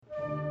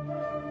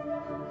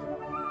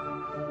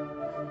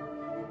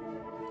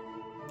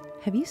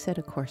Have you set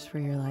a course for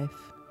your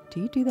life? Do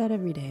you do that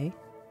every day?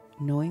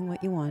 Knowing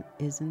what you want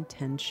is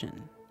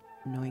intention.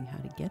 Knowing how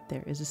to get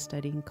there is a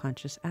study in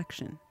conscious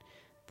action.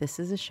 This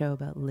is a show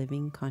about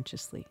living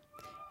consciously.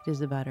 It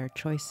is about our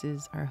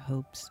choices, our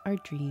hopes, our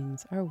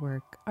dreams, our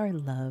work, our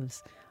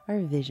loves, our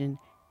vision,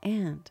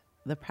 and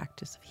the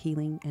practice of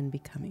healing and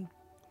becoming.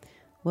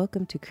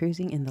 Welcome to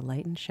Cruising in the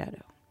Light and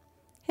Shadow.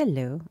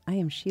 Hello, I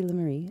am Sheila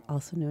Marie,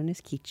 also known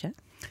as Kicha.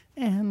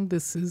 And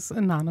this is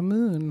Anana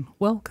Moon.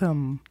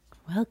 Welcome.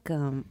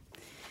 Welcome.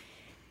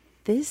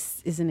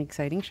 This is an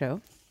exciting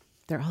show.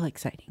 They're all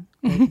exciting.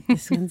 Right?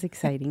 This one's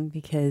exciting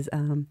because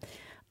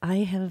I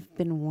have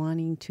been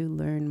wanting to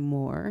learn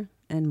more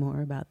and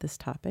more about this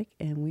topic,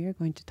 and we are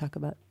going to talk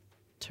about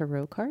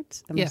tarot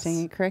cards. Am I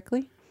saying it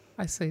correctly?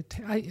 I say,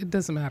 it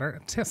doesn't matter.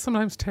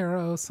 Sometimes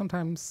tarot,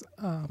 sometimes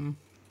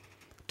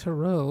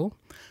tarot.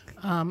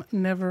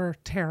 Never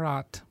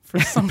tarot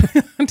for some.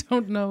 I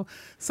don't know.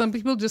 Some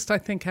people just, I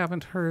think,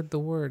 haven't heard the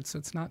word, so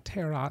it's not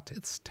tarot,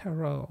 it's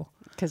tarot.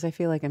 Because I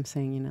feel like I'm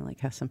saying, like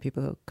how some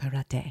people go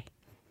karate.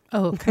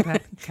 Oh,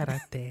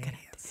 karate.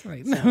 Yes,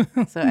 right.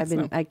 So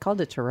I called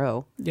it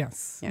tarot.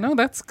 Yes. Yeah. No,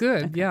 that's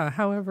good. Okay. Yeah.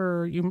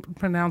 However you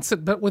pronounce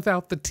it, but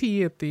without the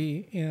T at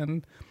the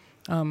end,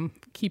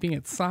 keeping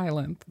it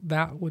silent,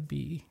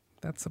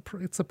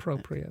 it's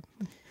appropriate.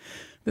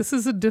 This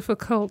is a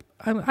difficult,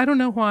 I don't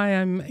know why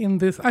I'm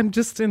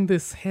just in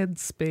this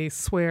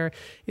headspace where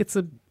it's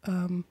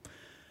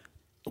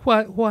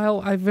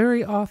while I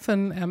very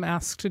often am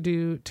asked to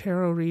do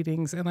tarot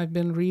readings, and I've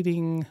been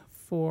reading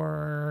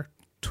for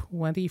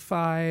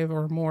 25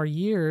 or more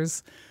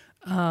years,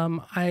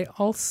 I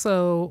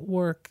also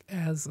work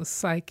as a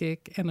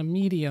psychic and a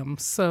medium.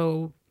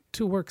 So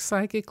to work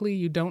psychically,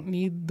 you don't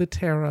need the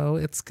tarot.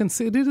 It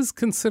is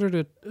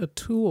considered a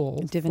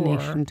tool. A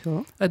divination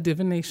tool. A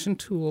divination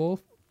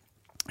tool.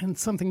 And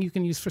something you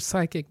can use for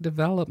psychic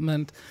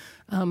development.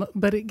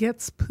 But it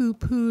gets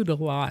poo-pooed a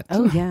lot.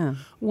 Oh, yeah.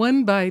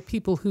 One, by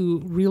people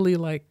who really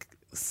like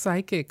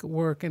psychic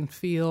work and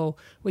feel,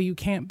 well, you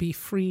can't be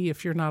free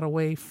if you're not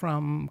away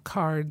from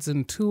cards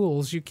and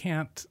tools. You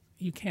can't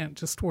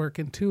just work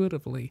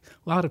intuitively.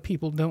 A lot of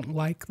people don't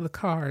like the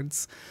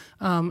cards.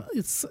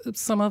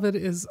 Some of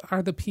it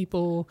are the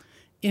people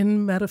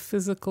in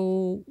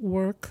metaphysical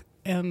work,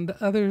 and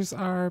others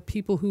are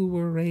people who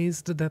were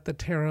raised that the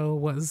tarot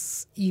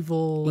was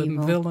evil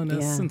and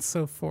villainous, and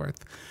so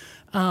forth.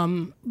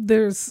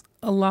 There's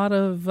a lot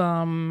of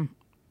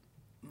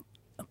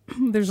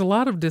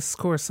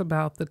discourse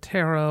about the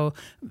tarot.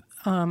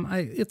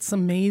 It's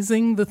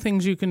amazing the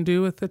things you can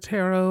do with the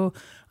tarot,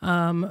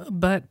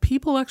 but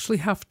people actually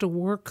have to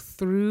work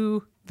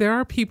through. There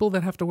are people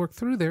that have to work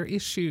through their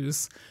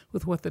issues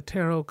with what the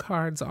tarot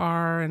cards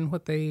are and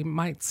what they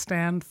might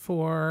stand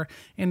for,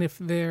 and if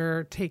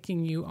they're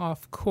taking you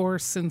off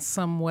course in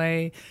some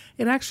way.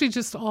 It actually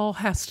just all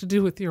has to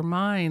do with your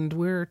mind.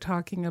 We're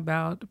talking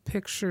about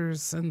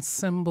pictures and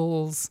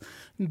symbols,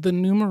 the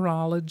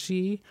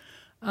numerology,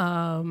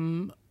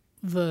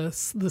 the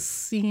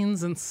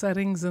scenes and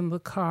settings in the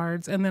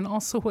cards, and then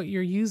also what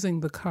you're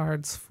using the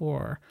cards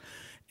for.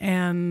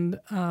 And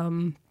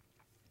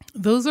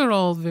those are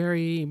all there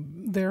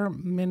are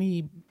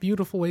many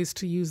beautiful ways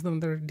to use them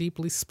that are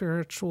deeply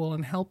spiritual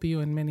and help you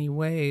in many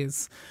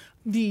ways.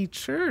 The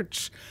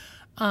church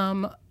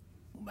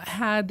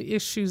had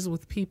issues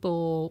with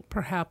people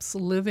perhaps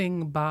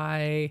living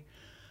by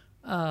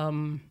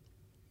the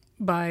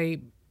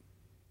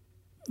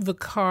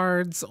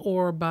cards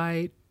or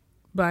by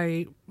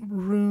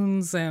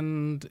runes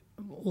and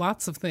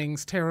lots of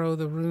things, tarot,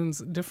 the runes,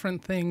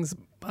 different things,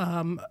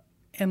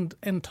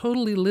 and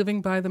totally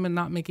living by them and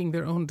not making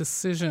their own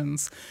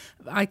decisions.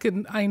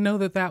 I know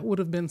that would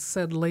have been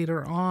said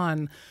later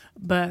on,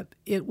 but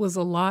it was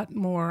a lot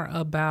more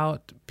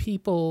about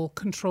people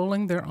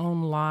controlling their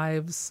own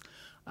lives.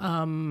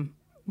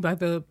 By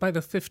the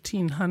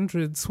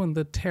 1500s, when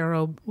the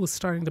tarot was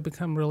starting to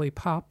become really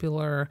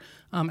popular,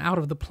 out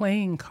of the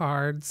playing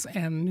cards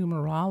and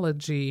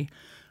numerology,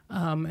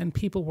 and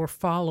people were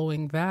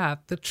following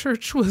that.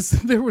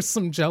 There was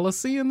some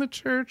jealousy in the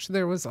church.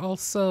 There was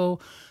also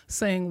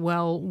saying,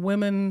 well,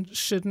 women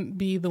shouldn't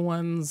be the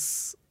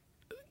ones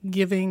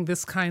giving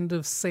this kind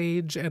of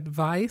sage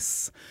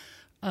advice.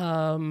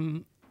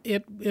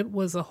 It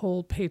was a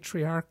whole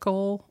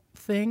patriarchal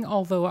thing,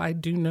 although I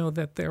do know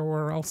that there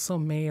were also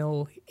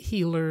male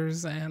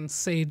healers and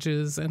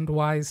sages and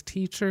wise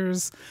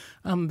teachers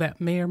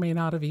that may or may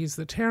not have used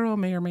the tarot,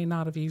 may or may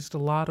not have used a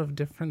lot of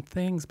different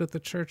things, but the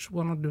church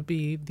wanted to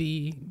be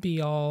the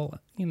be-all,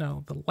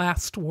 the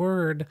last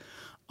word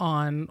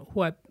on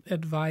what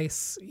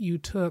advice you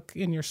took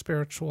in your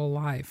spiritual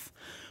life.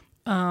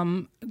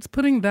 It's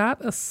putting that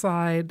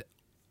aside,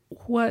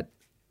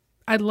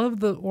 I love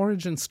the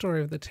origin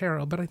story of the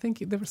tarot, but I think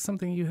there was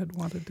something you had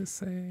wanted to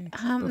say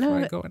before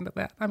I go into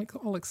that. I'm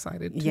all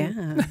excited, too.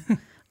 Yeah.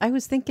 I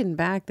was thinking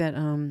back that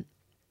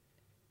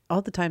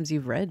all the times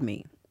you've read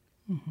me,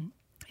 mm-hmm.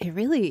 It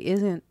really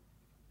isn't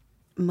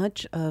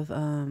much of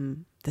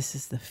this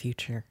is the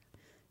future.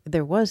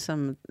 There was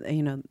some,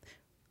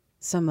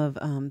 some of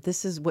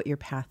this is what your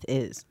path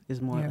is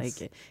more Yes.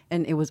 like it.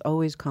 And it was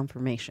always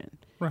confirmation.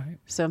 Right.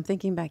 So I'm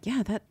thinking back,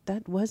 yeah,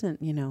 that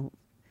wasn't,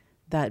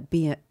 that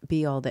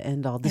be all to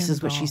end all. This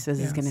is what she says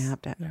is going to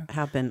have to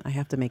happen. I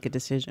have to make a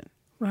decision.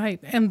 Right.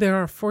 And there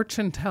are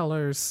fortune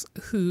tellers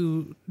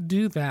who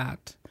do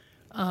that.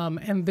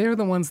 And they're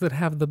the ones that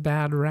have the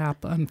bad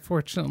rap,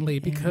 unfortunately,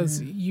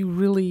 because you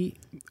really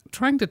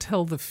trying to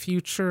tell the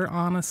future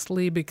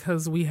honestly,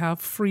 because we have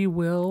free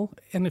will.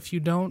 And if you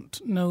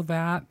don't know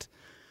that,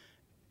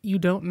 you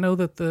don't know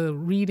that the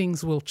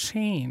readings will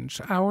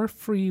change. Our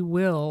free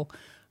will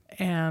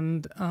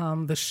and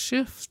the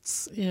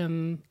shifts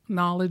in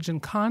knowledge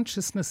and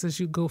consciousness as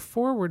you go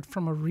forward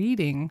from a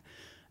reading,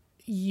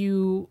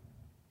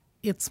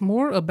 it's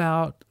more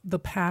about the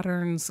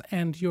patterns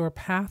and your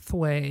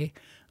pathway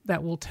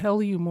that will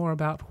tell you more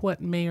about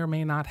what may or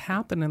may not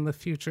happen in the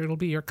future. It'll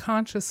be your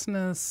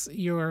consciousness,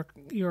 your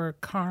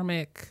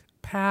karmic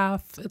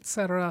path,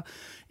 etc.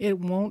 It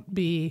won't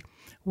be,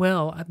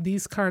 well,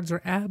 these cards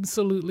are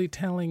absolutely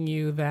telling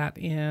you that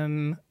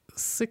in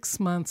 6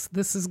 months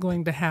this is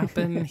going to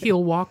happen.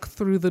 He'll walk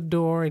through the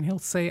door and he'll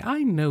say,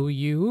 I know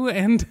you,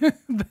 and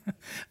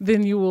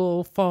then you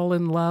will fall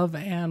in love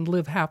and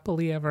live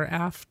happily ever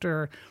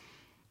after.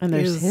 And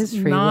there's his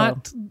free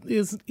will.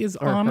 Is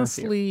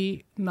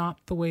honestly not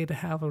the way to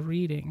have a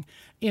reading.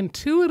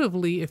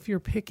 Intuitively, if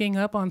you're picking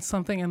up on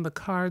something and the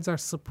cards are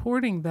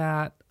supporting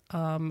that,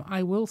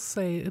 I will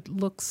say it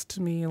looks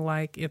to me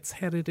like it's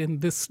headed in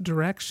this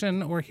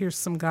direction, or here's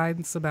some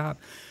guidance about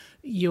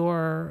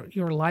your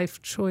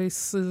life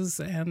choices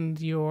and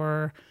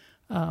your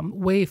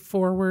way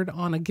forward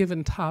on a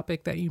given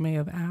topic that you may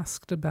have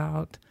asked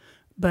about.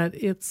 But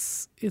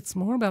it's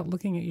more about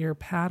looking at your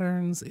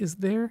patterns. Is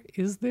there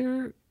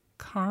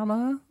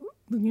karma?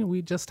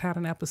 We just had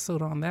an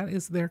episode on that.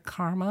 Is there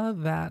karma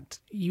that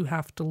you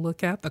have to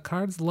look at? The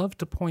cards love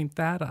to point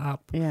that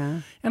up.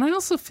 Yeah. And I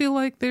also feel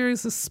like there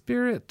is a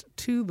spirit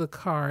to the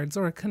cards,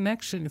 or a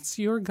connection. It's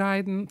your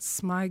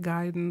guidance, my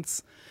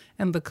guidance,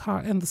 and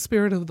the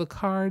spirit of the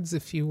cards,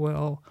 if you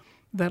will,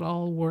 that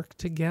all work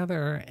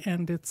together.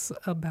 And it's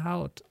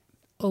about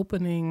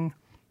opening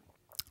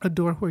a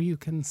door where you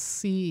can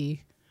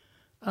see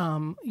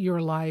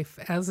your life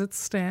as it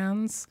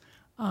stands,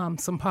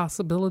 some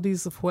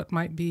possibilities of what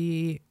might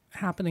be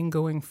happening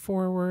going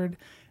forward,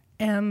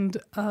 and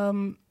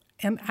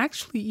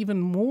actually even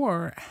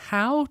more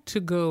how to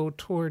go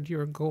toward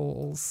your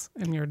goals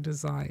and your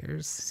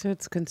desires. So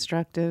it's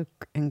constructive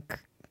and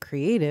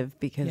creative,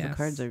 because the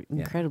cards are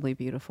incredibly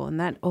beautiful. And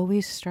that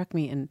always struck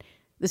me. And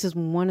this is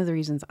one of the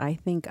reasons I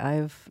think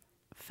I've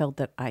felt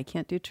that I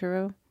can't do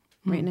tarot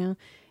right now,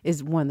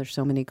 is one, there's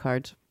so many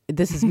cards.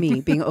 This is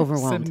me being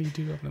overwhelmed.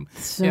 72 of them.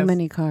 So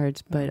many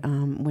cards. But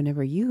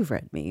whenever you've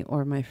read me,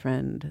 or my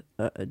friend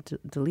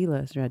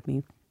Dalila has read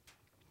me,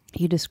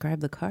 you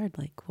describe the card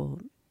like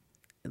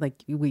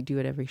we do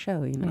at every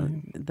show.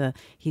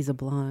 He's a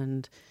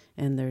blonde,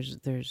 and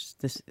there's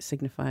this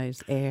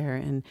signifies air,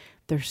 and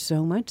there's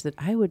so much that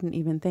I wouldn't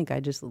even think.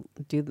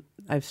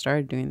 I've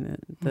started doing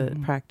the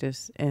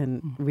practice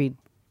and read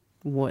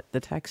what the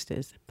text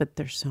is, but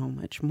there's so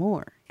much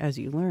more as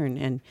you learn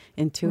and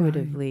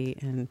intuitively,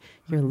 and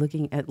you're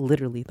looking at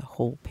literally the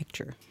whole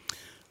picture.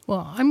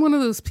 Well, I'm one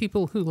of those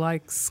people who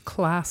likes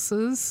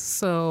classes.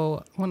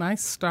 So when I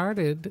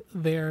started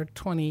there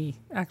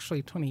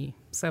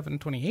 27,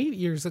 28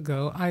 years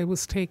ago, I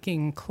was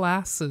taking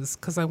classes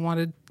because I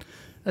wanted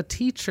a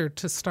teacher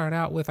to start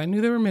out with. I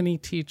knew there were many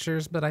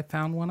teachers, but I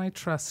found one I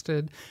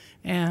trusted,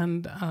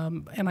 and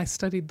I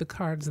studied the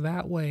cards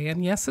that way.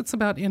 And yes, it's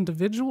about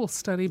individual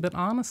study, but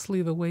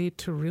honestly, the way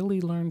to really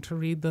learn to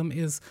read them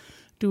is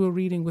do a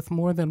reading with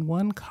more than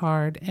one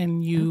card,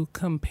 and you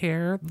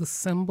compare the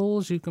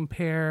symbols. You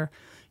compare,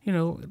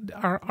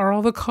 are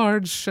all the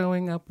cards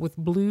showing up with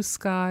blue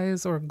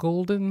skies or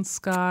golden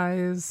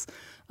skies?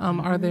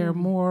 Are there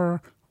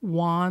more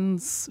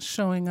wands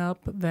showing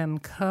up than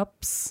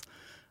cups?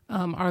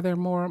 Are there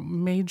more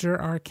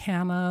major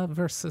arcana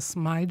versus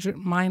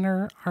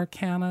minor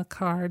arcana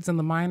cards? And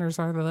the minors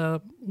are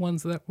the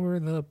ones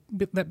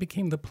that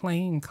became the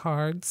playing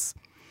cards.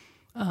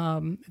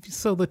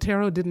 So the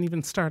tarot didn't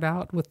even start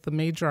out with the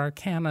major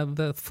arcana.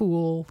 The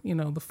Fool,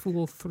 the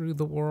Fool through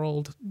the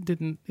world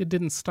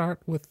didn't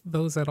start with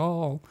those at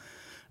all.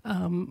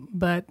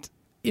 But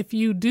if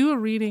you do a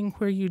reading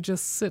where you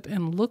just sit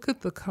and look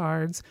at the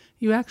cards,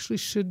 you actually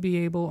should be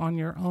able on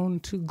your own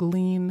to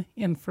glean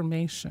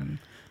information.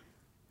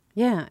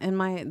 Yeah, and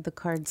the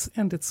cards,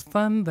 and it's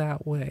fun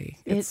that way.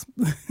 It's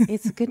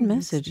good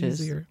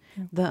messages. It's easier.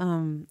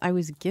 I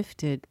was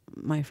gifted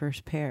my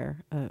first deck.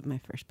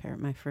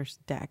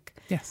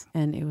 Yes,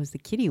 and it was the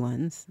kitty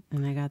ones,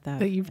 and I got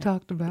that you've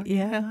talked about.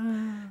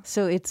 Yeah.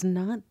 So it's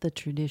not the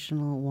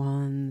traditional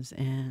wands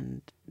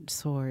and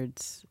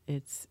swords.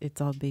 It's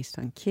all based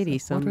on kitty.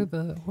 So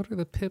what are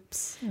the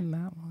pips in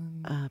that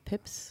one?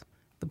 Pips.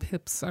 The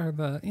pips are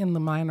in the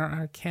minor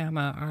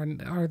arcana.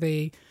 Are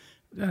they?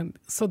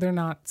 So they're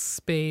not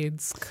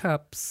spades,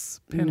 cups,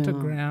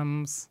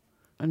 pentagrams.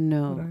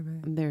 No, What are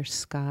they? They're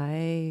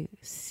sky,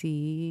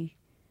 sea,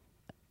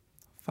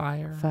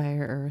 Fire.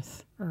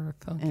 earth. Earth.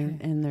 Okay.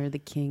 And they're the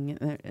king,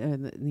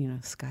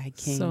 sky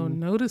king. So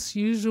notice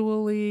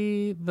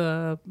usually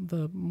the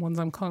ones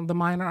I'm calling the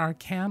minor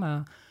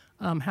arcana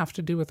have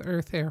to do with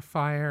earth, air,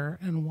 fire,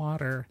 and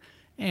water.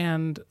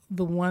 And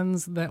the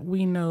ones that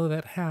we know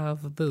that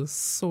have the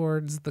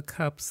swords, the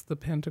cups, the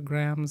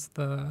pentagrams,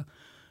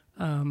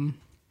 I'm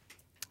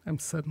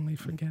suddenly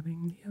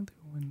forgetting the other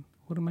one.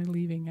 What am I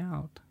leaving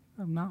out?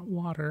 Not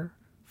water,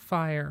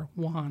 fire,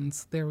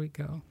 wands. There we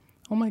go.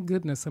 Oh my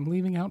goodness, I'm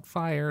leaving out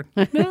fire.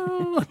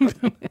 No.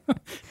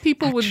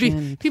 People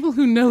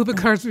who know the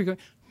cards would be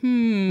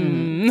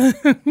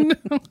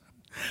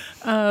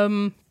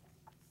going,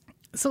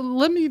 So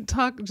let me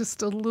talk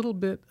just a little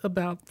bit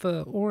about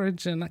the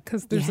origin,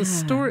 because there's a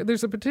story.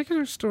 There's a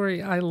particular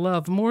story I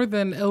love more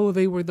than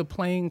they were the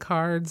playing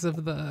cards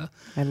of the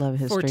I love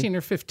history. 14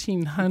 or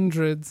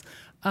 1500s.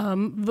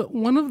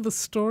 One of the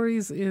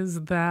stories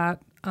is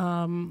that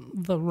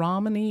the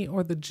Romani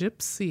or the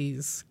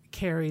Gypsies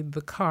carried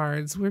the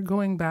cards. We're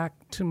going back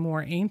to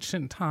more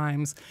ancient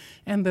times,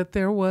 and that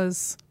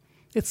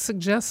it's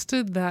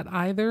suggested that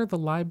either the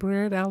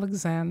library at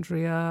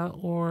Alexandria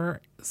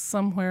or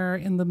somewhere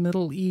in the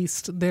Middle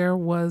East there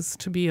was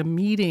to be a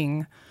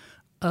meeting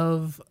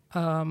of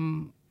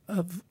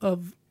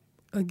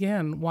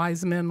again,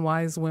 wise men,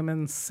 wise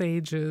women,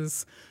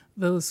 sages,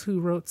 those who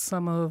wrote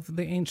some of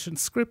the ancient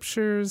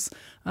scriptures,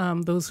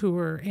 those who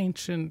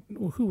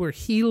were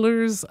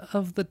healers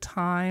of the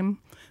time.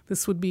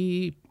 This would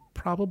be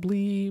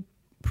probably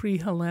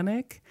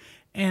pre-Hellenic,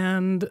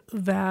 and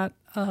that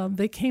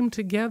they came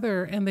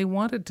together and they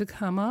wanted to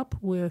come up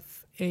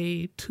with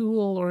a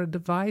tool or a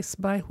device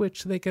by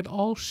which they could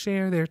all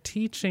share their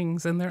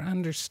teachings and their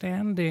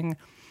understanding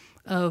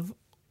of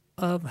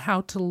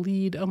how to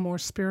lead a more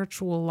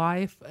spiritual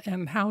life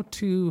and how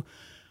to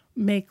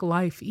make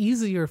life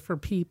easier for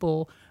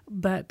people.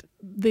 But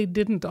they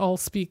didn't all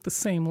speak the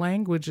same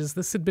languages.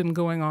 This had been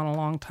going on a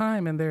long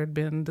time, and there had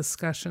been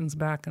discussions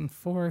back and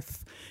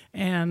forth.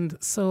 And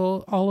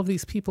so all of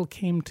these people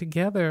came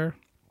together,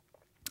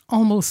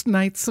 almost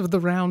Knights of the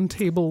Round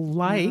Table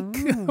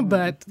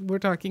but we're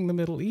talking the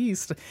Middle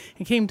East,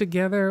 and came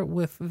together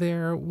with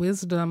their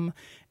wisdom,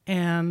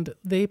 and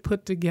they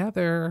put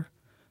together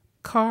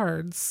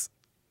cards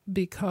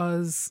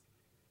because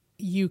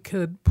you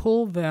could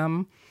pull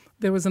them.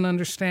 There was an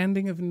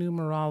understanding of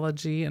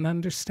numerology, an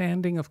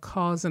understanding of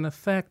cause and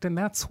effect, and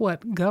that's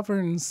what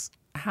governs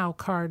how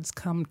cards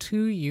come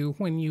to you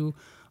when you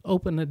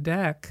open a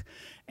deck.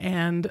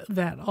 And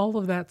that all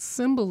of that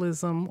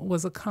symbolism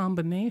was a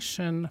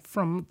combination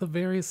from the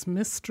various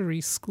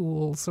mystery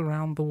schools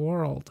around the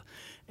world.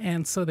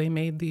 And so they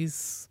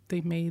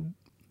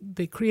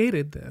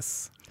created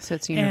this. So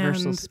it's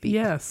universal speak.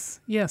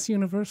 Yes,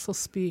 universal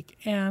speak.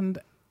 And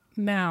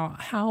now,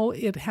 how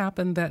it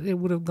happened that it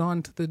would have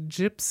gone to the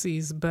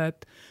Gypsies,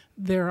 but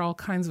there are all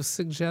kinds of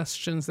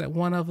suggestions that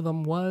one of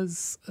them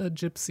was a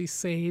Gypsy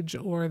sage,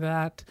 or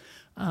that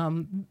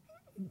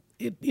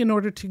in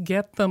order to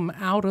get them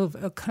out of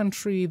a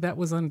country that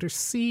was under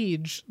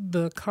siege,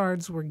 the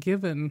cards were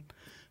given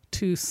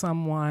to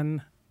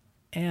someone,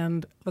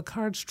 and the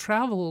cards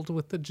traveled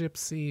with the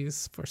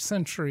Gypsies for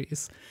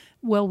centuries.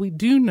 Well, we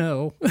do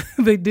know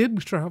they did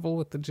travel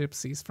with the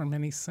Gypsies for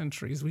many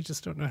centuries. We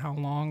just don't know how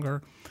long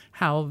or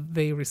how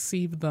they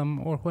received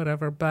them or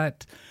whatever.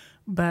 But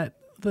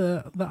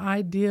the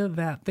idea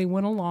that they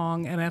went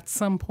along and at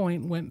some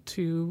point went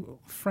to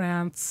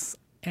France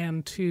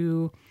and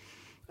to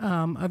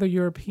other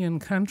European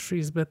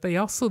countries, but they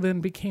also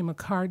then became a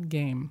card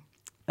game.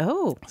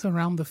 Oh. So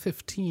around the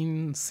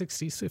 1560s,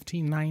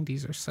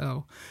 1590s or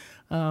so.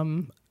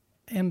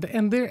 And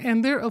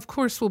there of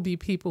course will be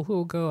people who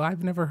will go,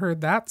 I've never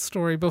heard that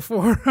story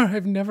before. I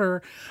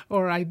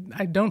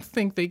don't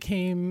think they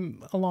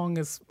came along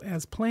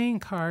as playing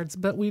cards.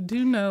 But we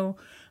do know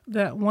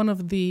that one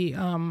of the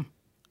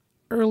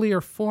earlier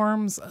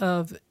forms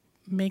of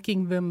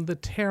making them the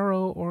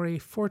tarot or a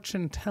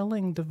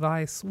fortune-telling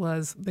device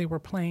was they were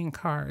playing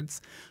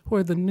cards,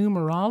 where the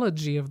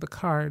numerology of the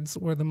cards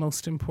were the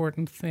most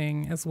important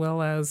thing, as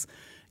well as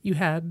you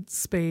had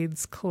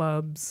spades,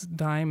 clubs,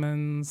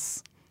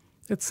 diamonds,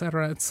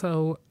 etc.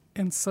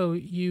 And so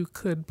you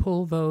could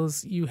pull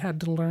those. You had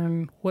to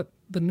learn what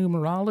the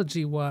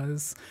numerology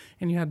was,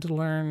 and you had to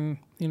learn,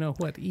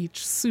 what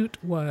each suit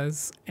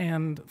was,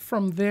 and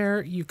from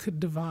there you could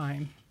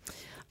divine.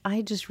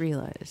 I just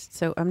realized,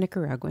 so I'm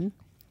Nicaraguan.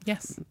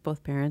 Yes.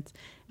 Both parents.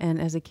 And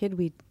as a kid,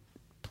 we'd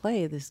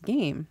play this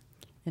game,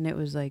 and it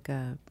was like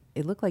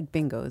it looked like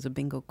bingo. It was a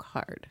bingo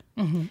card.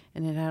 Mm-hmm.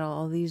 And it had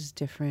all these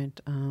different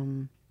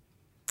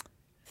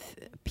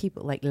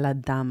people, like la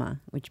dama,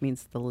 which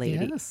means the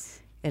lady.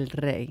 Yes. El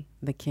rey,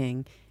 the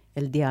king.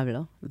 El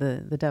diablo,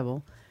 the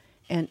devil.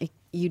 And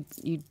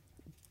you'd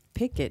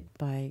pick it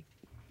by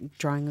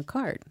drawing a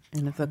card.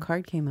 And if the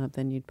card came up,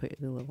 then you'd put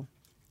the little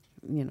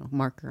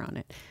marker on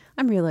it.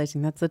 I'm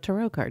realizing that's the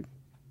tarot card.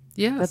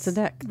 Yes. That's a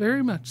deck.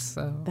 Very much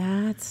so.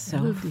 That's so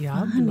El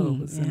Diablo funny.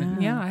 was in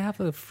it. Yeah, I have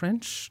a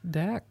French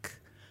deck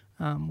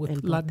with El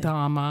La Bote.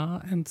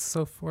 Dama and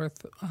so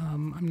forth.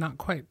 I'm not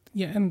quite,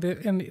 and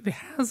it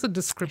has a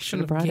description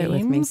Should've of brought games. it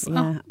with me.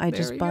 Yeah, Oh, I there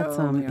just you bought go.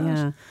 some. Gosh.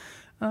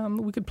 Yeah.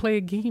 We could play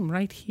a game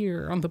right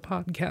here on the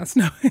podcast.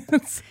 No,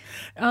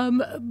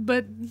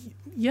 but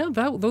yeah,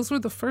 those were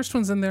the first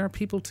ones, and there are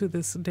people to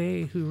this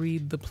day who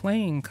read the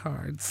playing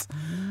cards.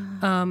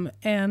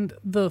 And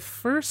the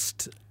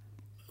first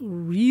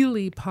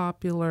really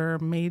popular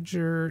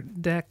major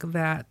deck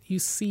that you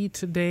see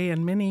today,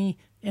 and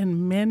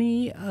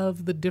many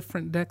of the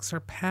different decks are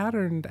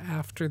patterned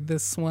after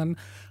this one,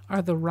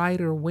 are the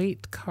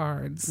Rider-Waite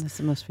cards. That's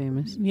the most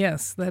famous.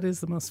 Yes, that is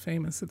the most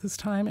famous at this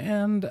time.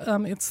 And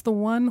it's the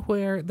one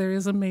where there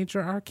is a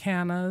major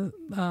arcana,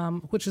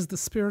 which is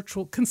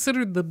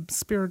considered the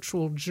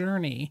spiritual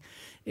journey.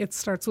 It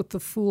starts with the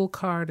Fool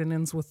card and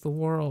ends with the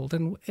World.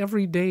 And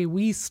every day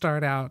we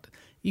start out,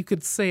 you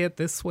could say it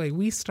this way,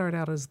 we start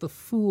out as the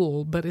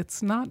Fool, but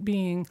it's not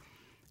being...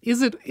 Is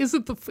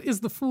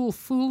the fool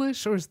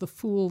foolish, or is the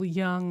fool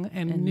young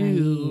and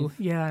new? Naive.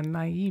 Yeah, and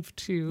naive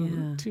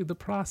to the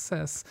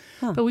process.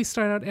 Huh. But we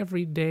start out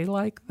every day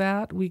like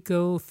that. We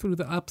go through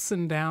the ups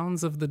and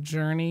downs of the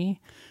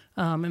journey,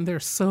 and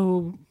there's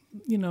so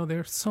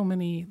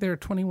many. There are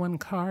 21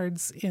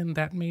 cards in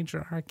that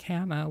major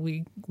arcana.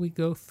 We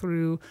go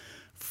through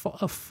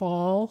a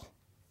fall.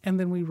 And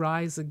then we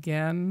rise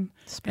again.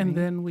 Spring. And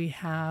then we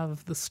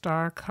have the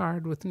Star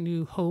card with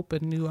new hope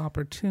and new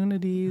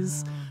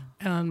opportunities.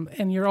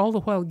 And you're all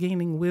the while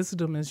gaining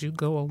wisdom as you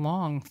go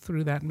along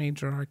through that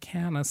major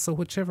arcana. So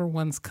whichever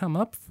ones come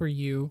up for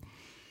you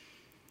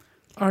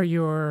are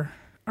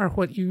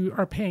what you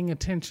are paying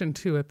attention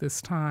to at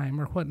this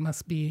time, or what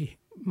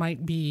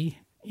might be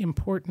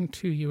important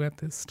to you at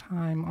this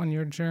time on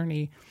your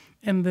journey.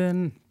 And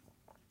then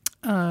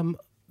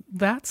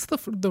that's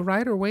the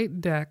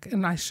Rider-Waite deck,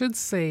 and I should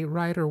say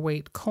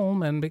Rider-Waite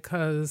Coleman,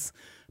 because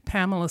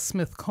Pamela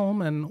Smith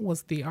Coleman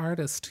was the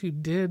artist who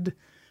did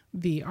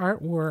the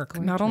artwork,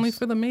 not only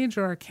for the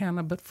major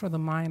arcana, but for the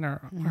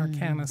minor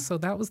arcana. So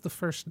that was the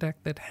first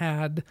deck that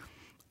had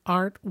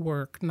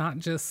artwork, not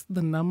just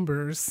the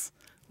numbers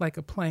like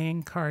a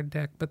playing card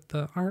deck, but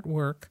the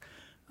artwork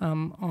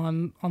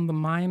on the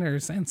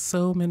minors, and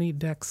so many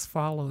decks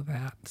follow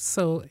that.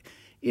 So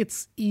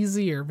it's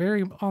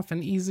very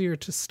often easier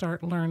to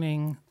start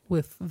learning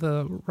with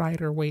the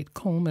Rider-Waite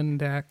Coleman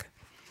deck,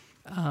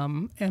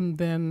 and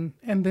then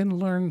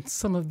learn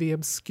some of the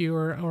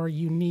obscure or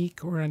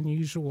unique or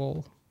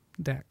unusual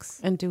decks.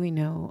 And do we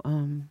know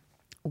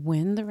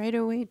when the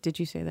Rider-Waite? Did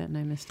you say that and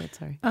I missed it?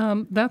 Sorry.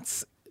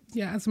 As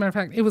a matter of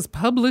fact, it was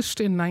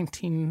published in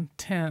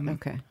 1910.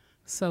 Okay.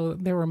 So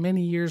there were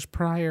many years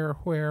prior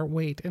where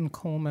Waite and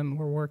Coleman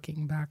were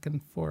working back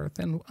and forth,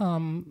 and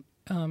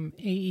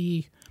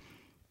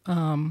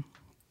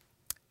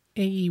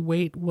A.E.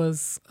 Waite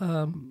was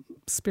a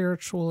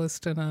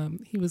spiritualist,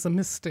 and he was a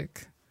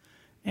mystic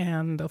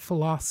and a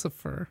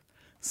philosopher.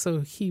 So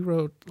he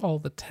wrote all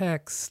the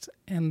text,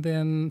 and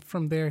then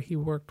from there he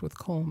worked with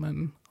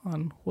Coleman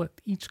on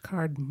what each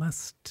card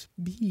must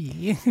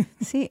be.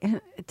 See,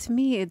 to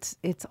me,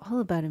 it's all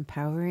about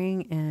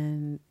empowering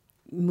and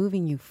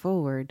moving you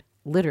forward,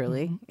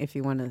 literally, if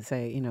you want to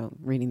say,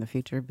 reading the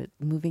future, but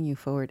moving you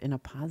forward in a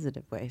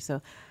positive way.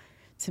 So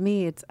to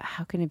me, it's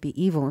how can it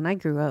be evil? And I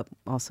grew up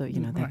also,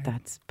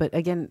 but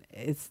again,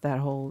 it's that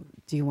whole,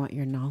 do you want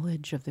your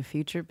knowledge of the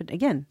future? But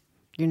again,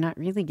 you're not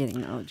really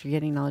getting knowledge. You're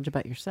getting knowledge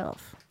about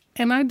yourself.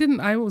 And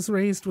I was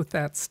raised with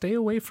that. Stay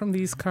away from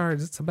these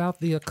cards. It's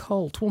about the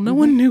occult. Well, no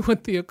one knew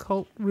what the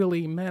occult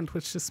really meant,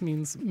 which just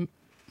means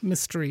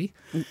mystery.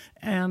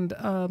 And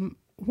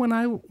when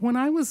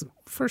I was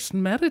first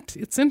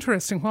it's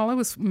interesting, while I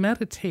was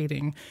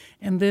meditating,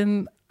 and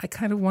then I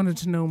kind of wanted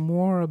to know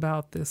more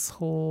about this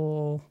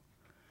whole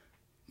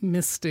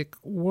mystic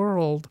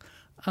world.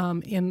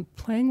 In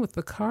playing with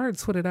the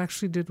cards, what it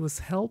actually did was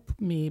help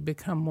me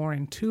become more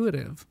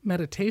intuitive.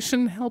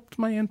 Meditation helped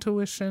my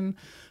intuition.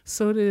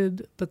 So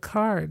did the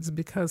cards,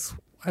 because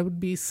I would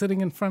be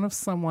sitting in front of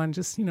someone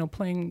just,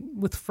 playing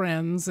with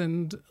friends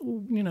and,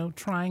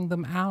 trying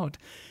them out.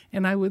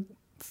 And I would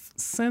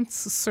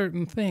sense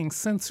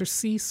or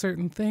see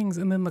certain things,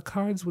 and then the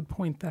cards would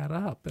point that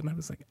up. And I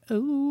was like,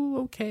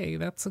 oh, okay,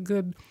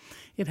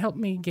 it helped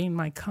me gain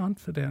my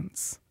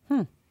confidence.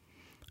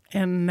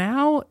 And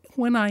now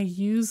when I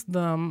use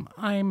them,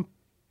 I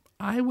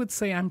would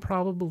say I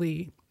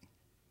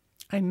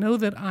know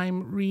that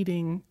I'm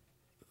reading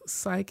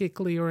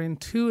psychically or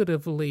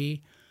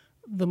intuitively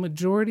the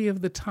majority of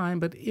the time,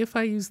 but if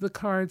I use the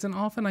cards, and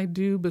often I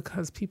do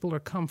because people are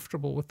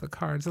comfortable with the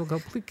cards, they'll go,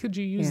 please, could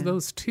you use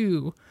those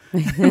too?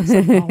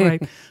 All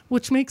right.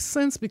 Which makes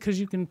sense, because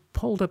you can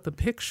hold up the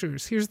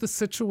pictures. Here's the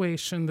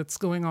situation that's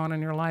going on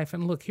in your life,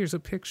 and look, here's a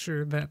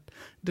picture that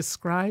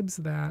describes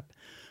that.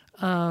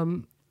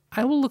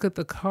 I will look at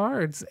the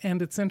cards,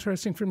 and it's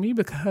interesting for me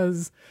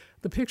because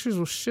the pictures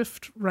will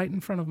shift right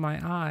in front of my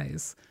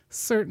eyes.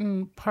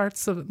 Certain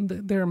parts of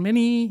there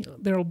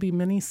will be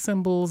many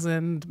symbols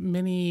and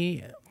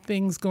many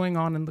things going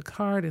on in the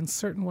card, and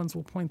certain ones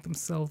will point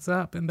themselves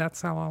up, and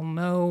that's how I'll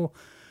know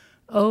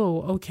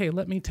oh, okay,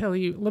 let me tell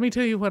you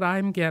what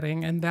I'm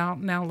getting, and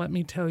now let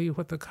me tell you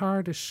what the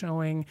card is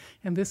showing,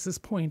 and this is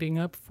pointing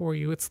up for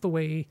you. It's the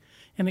way,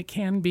 and it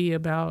can be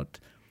about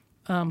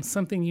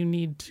something you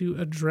need to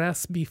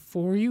address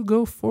before you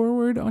go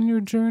forward on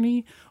your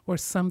journey, or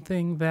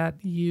something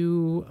that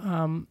you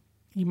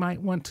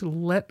might want to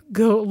let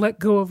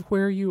go of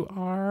where you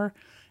are,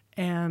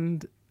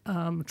 and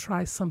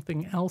try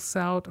something else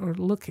out, or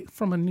look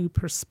from a new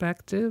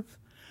perspective.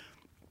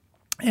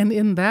 And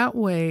in that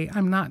way,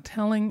 I'm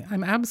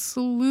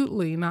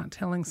absolutely not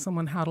telling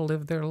someone how to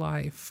live their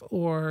life,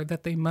 or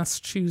that they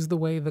must choose the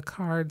way the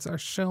cards are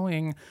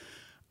showing.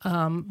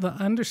 The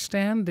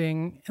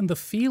understanding and the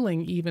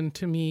feeling, even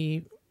to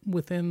me,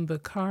 within the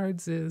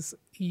cards is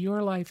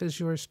your life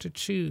is yours to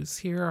choose.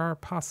 Here are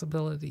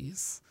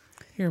possibilities.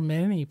 Here are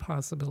many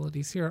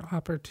possibilities. Here are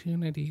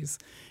opportunities.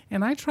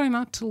 And I try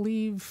not to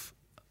leave.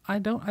 I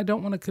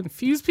don't want to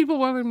confuse people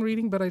while I'm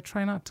reading, but I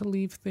try not to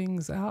leave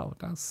things out.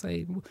 I'll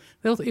say,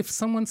 if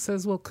someone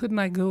says, well, couldn't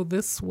I go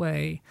this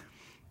way?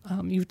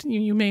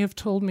 You may have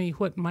told me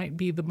what might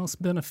be the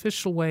most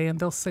beneficial way, and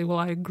they'll say, well,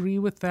 I agree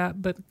with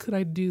that, but could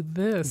I do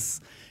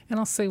this? And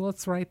I'll say, well,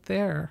 it's right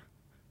there.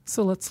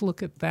 So let's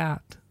look at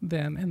that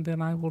then, and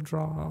then I will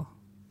draw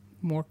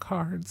more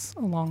cards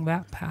along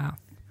that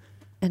path.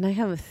 And I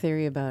have a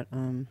theory about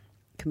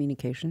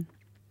communication.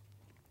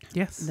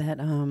 Yes. That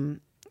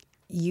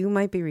you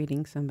might be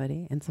reading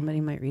somebody, and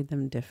somebody might read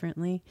them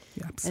differently.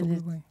 Yeah,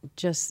 absolutely. And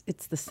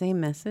it's the same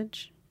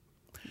message.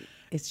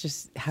 It's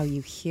just how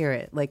you hear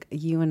it. Like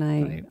you and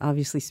I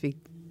obviously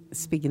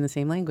speak in the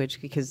same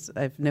language because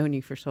I've known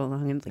you for so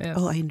long. And it's like,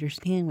 oh, I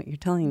understand what you're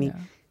telling me. Yeah.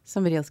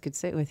 Somebody else could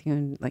sit with you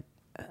and like,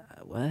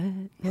 what?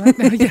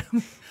 Yeah.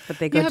 But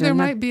they go. Yeah, there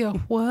might be a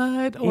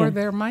what, or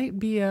there might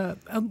be a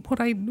what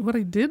I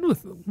did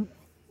with.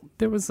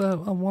 There was a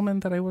woman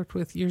that I worked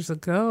with years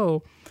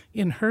ago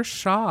in her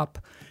shop,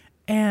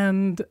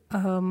 and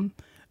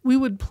we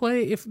would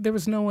play, if there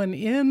was no one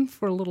in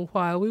for a little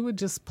while, we would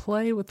just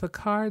play with the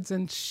cards,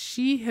 and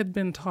she had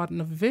been taught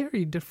in a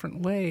very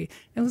different way.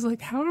 And it was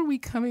like, how are we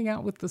coming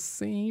out with the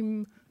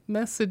same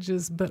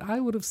messages, but I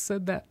would have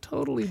said that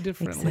totally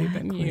differently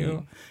than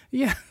you.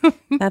 Yeah.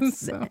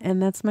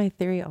 That's my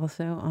theory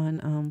also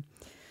on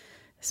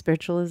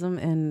spiritualism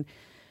and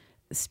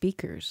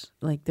speakers.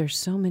 Like there's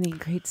so many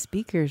great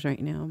speakers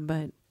right now,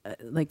 but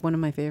like one of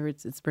my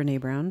favorites, it's Brene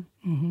Brown.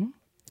 Mm-hmm.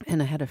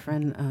 And I had a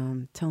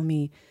friend tell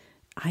me,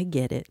 I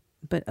get it,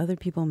 but other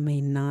people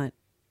may not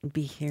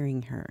be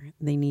hearing her.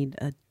 They need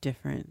a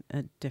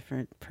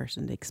different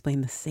person to explain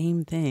the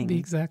same thing. The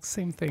exact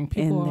same thing.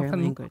 People in their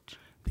language.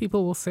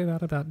 People will say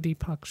that about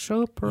Deepak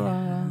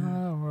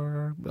Chopra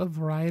or a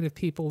variety of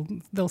people.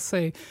 They'll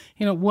say,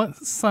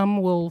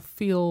 some will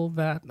feel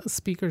that a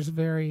speaker's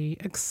very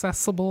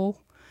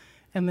accessible,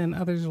 and then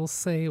others will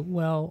say,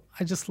 well,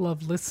 I just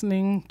love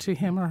listening to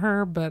him or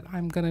her, but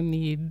I'm going to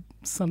need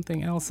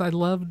something else. I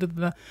loved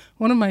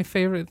one of my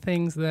favorite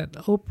things that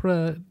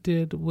Oprah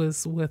did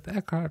was with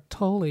Eckhart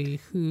Tolle,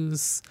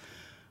 whose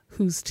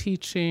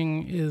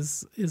teaching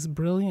is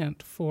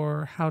brilliant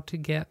for how to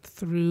get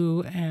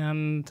through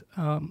and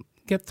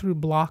get through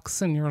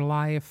blocks in your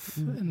life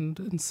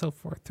and so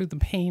forth, through the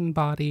pain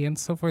body and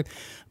so forth.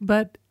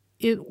 But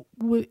it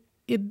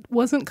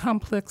wasn't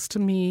complex to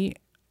me.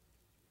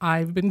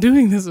 I've been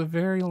doing this a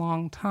very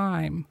long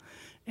time,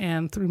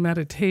 and through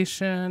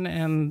meditation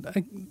and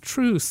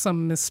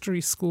some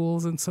mystery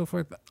schools and so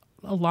forth,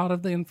 a lot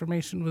of the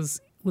information was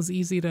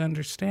easy to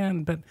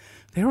understand, but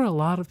there were a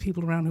lot of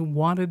people around who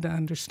wanted to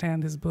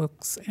understand his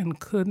books and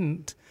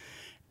couldn't.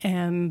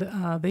 And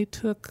they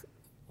took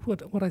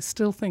what I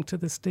still think to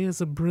this day is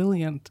a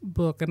brilliant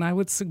book. And I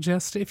would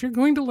suggest, if you're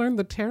going to learn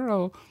the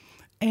tarot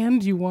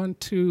and you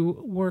want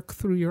to work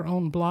through your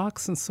own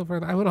blocks and so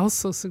forth, I would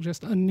also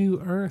suggest A New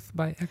Earth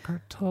by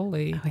Eckhart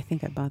Tolle. Oh, I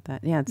think I bought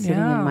that. Yeah, it's sitting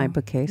in my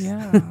bookcase.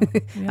 Yeah.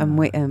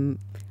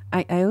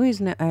 I always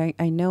know,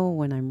 I know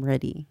when I'm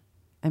ready.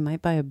 I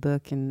might buy a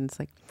book and it's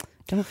like,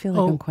 don't feel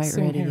like I'm quite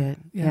ready yet.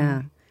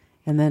 Yeah.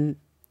 And then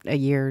a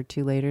year or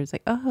two later, it's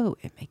like, oh,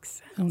 it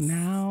makes sense.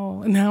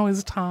 Oh, now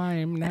is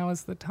time. Now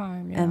is the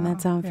time. Yeah. And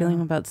that's how I'm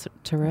feeling about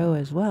tarot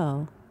as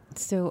well.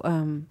 So,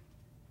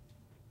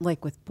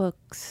 like with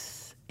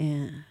books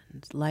and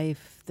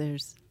life,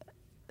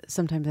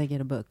 sometimes I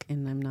get a book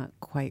and I'm not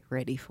quite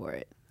ready for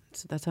it.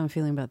 So that's how I'm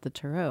feeling about the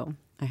tarot.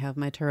 I have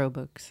my tarot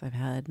books. I've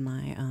had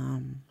my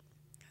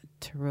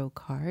tarot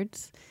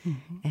cards,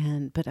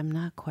 but I'm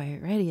not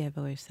quite ready. I've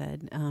always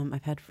said,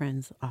 I've had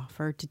friends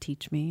offer to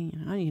teach me.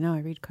 I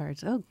read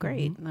cards. Oh,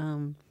 great.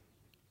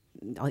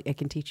 I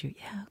can teach you.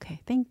 Yeah, okay,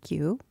 thank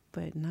you,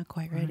 but not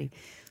quite ready.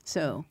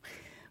 So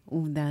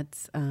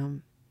that's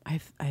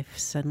I've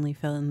suddenly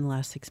felt in the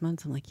last 6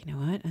 months. I'm like, you know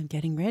what? I'm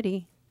getting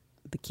ready.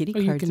 The kitty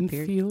cards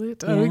appeared. You can feel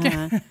it?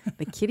 Yeah, okay.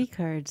 The kitty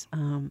cards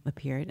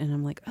appeared, and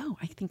I'm like, oh,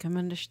 I think I'm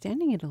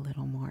understanding it a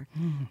little more.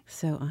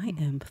 So I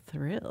am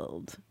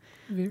thrilled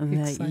that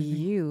exciting.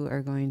 You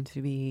are going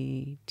to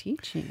be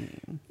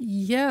teaching.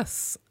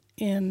 Yes.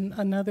 in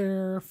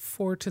another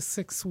 4 to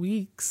 6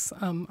 weeks,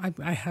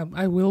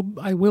 I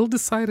will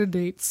decide a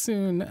date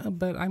soon,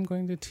 but I'm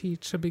going to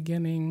teach a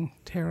beginning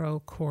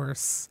tarot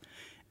course.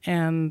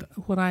 And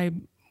what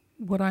I'm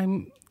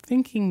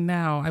thinking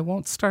now, I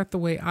won't start the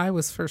way I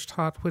was first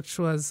taught, which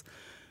was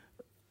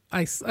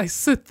I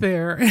sit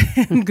there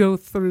and go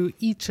through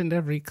each and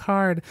every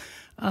card.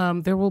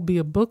 There will be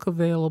a book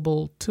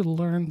available to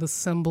learn the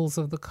symbols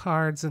of the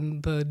cards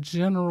and the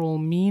general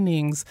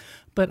meanings,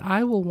 but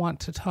I will want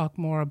to talk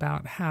more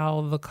about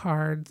how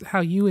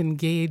you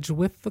engage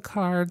with the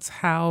cards,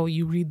 how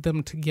you read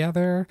them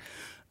together,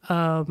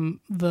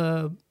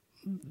 the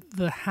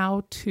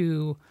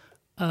how-to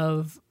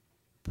of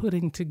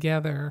putting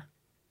together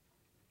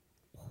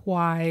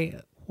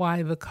why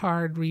the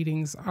card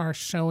readings are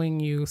showing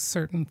you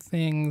certain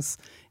things.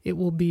 It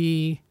will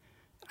be,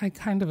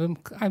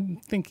 I'm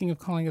thinking of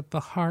calling it the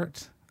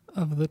heart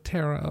of the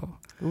tarot.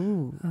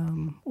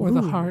 Or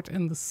the heart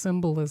and the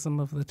symbolism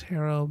of the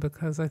tarot,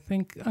 because I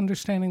think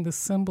understanding the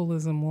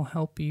symbolism will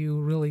help you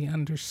really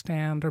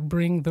understand or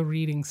bring the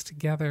readings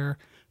together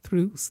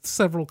through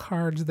several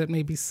cards that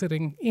may be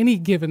sitting, any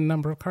given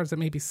number of cards that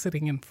may be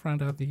sitting in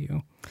front of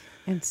you.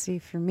 And see,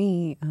 for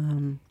me,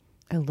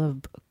 I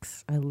love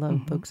books. I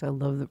love books. I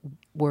love the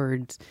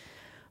words.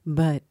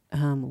 But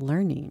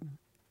learning,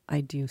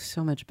 I do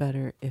so much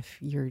better if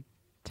you're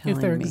telling me.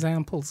 If there are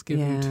examples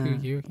given to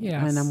you.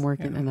 Yes. And I'm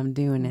working and I'm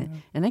doing it.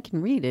 And I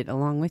can read it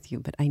along with you,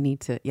 but I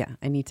need to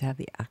have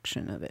the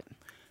action of it.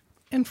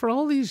 And for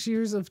all these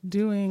years of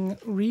doing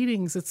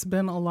readings, it's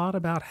been a lot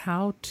about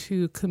how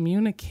to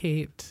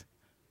communicate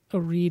a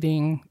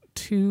reading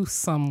to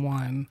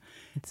someone.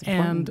 It's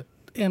important.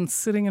 And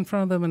sitting in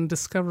front of them and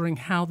discovering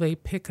how they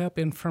pick up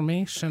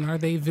information. Are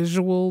they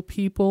visual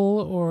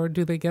people, or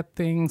do they get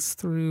things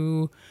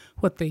through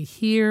what they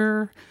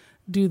hear?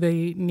 Do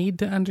they need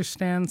to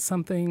understand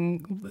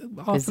something?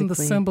 Often the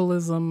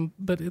symbolism,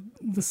 but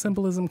the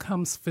symbolism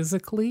comes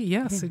physically.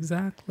 Yes,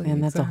 exactly.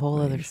 And that's a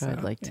whole other show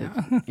I'd like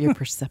to. Your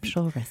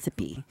perceptual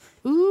recipe.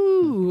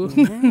 Ooh,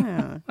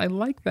 yeah. I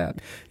like that.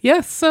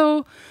 Yes,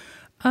 so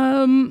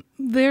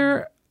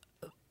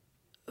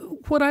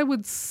what I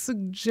would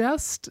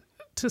suggest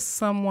to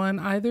someone,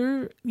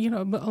 either,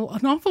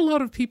 an awful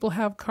lot of people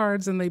have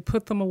cards and they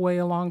put them away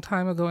a long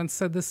time ago and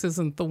said, this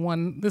isn't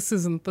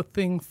the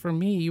thing for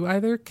me. You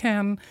either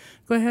can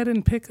go ahead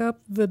and pick up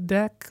the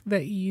deck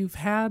that you've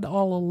had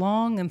all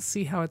along and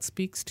see how it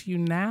speaks to you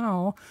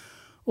now,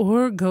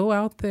 or go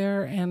out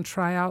there and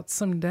try out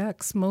some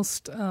decks.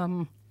 Most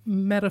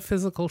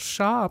metaphysical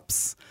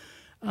shops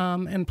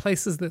and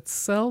places that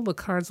sell the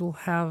cards will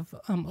have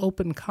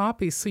open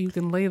copies, so you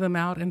can lay them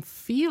out and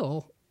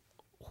feel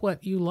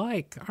what you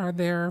like. Are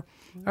there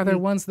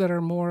ones that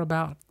are more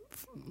about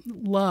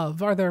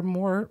love? Are there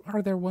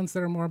ones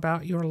that are more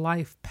about your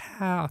life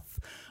path?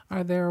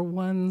 Are there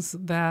ones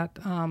that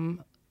are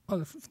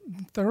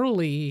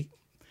thoroughly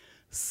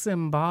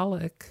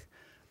symbolic,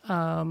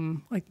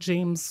 like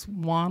James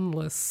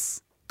Wanless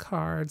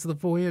cards, the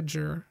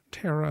Voyager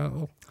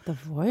Tarot? The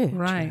Voyager,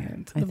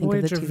 right? The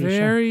Voyager, of the TV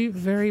very, show.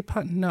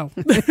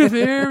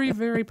 very,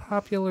 very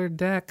popular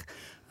deck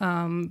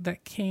that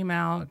came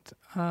out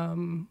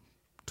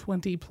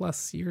 20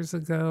 plus years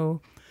ago,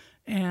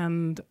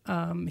 and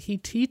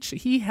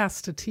he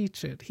has to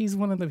teach it. He's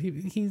one of the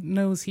people, he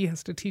knows he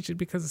has to teach it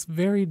because it's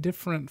very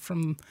different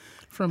from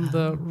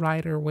the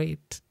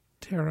Rider-Waite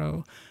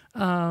Tarot.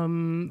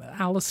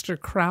 Aleister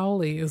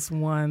Crowley is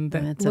one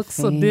that looks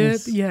a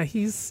bit,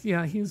 he's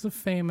a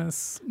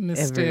famous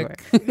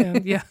mystic.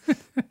 And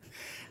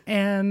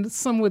and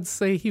some would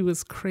say he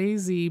was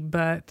crazy,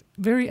 but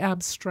very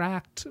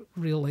abstract,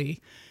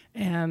 really.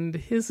 And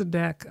his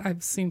deck,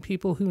 I've seen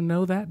people who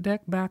know that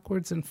deck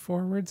backwards and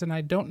forwards, and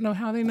I don't know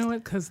how they know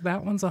it, because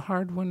that one's a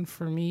hard one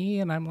for me,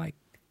 and I'm like,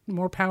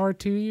 more power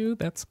to you.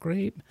 That's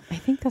great. I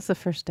think that's the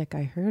first deck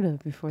I heard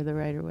of before the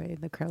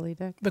Rider-Waite, the Crowley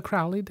deck. The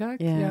Crowley deck?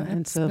 Yeah,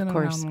 and it's so been of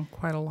course around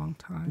quite a long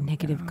time.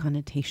 Negative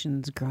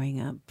connotations growing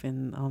up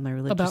in all my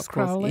religious about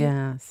schools. Crowley?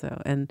 Yeah,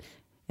 so and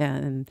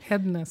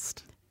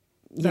hedonist.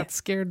 That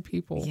scared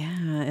people. Yeah,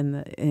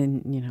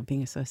 and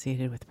being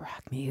associated with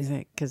rock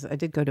music, because I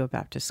did go to a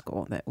Baptist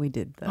school that we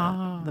did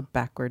the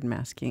backward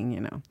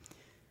masking.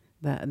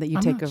 That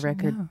you take a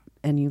record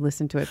and you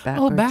listen to it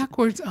backwards. Oh,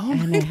 backwards! Oh,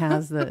 and it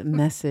has the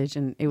message,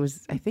 and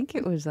I think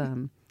it was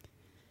the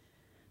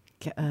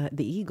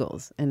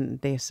Eagles, and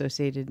they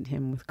associated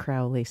him with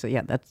Crowley. So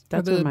yeah, that's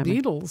the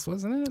Beatles,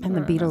 wasn't it? And the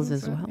Beatles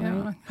as well,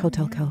 yeah. right?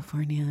 Hotel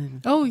California.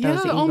 And oh yeah!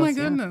 Eagles, oh my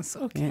goodness!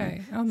 Yeah.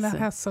 Okay, yeah. And that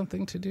has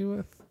something to do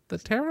with the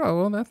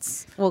tarot.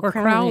 That's or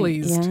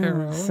Crowley's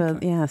tarot. So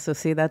okay. So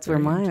see, that's where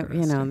my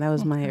that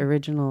was my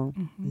original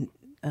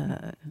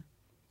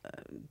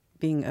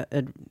being a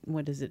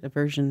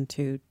aversion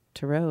to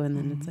tarot, and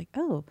then it's like,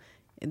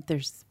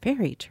 there's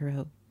fairy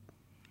tarot,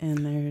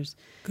 and there's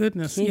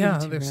Goodness, kitty yeah.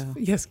 tarot.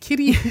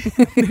 Kitty.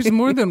 There's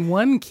more than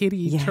one kitty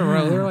Yeah.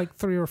 tarot. There are like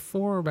 3 or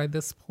 4 by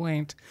this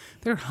point.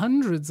 There are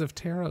hundreds of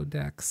tarot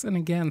decks. And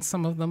again,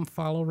 some of them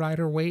follow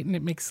Rider-Waite, and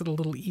it makes it a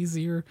little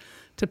easier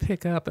to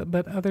pick up.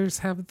 But others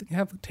have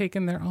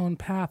taken their own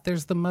path.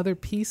 There's the Mother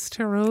Peace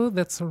Tarot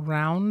that's a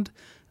round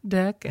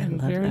deck and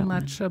love very that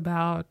much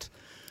about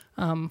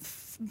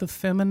the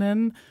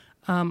feminine.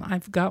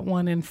 I've got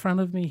one in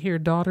front of me here,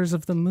 Daughters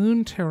of the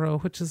Moon Tarot,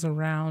 which is a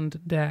round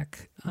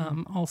deck,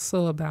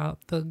 also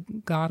about the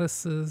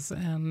goddesses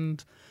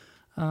and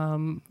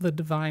the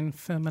divine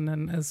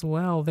feminine as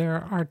well. There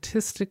are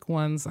artistic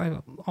ones.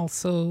 I'm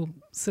also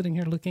sitting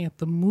here looking at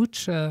the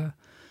Mucha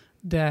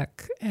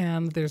deck,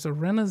 and there's a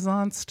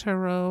Renaissance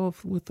Tarot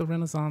with the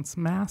Renaissance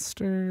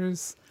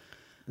Masters.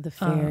 The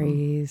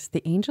fairies,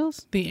 the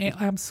angels,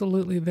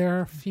 Absolutely, there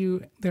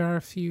are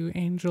a few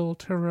angel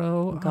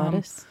tarot.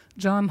 goddess.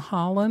 John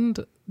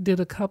Holland did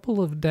a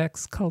couple of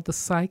decks called the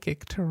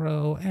Psychic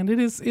Tarot, and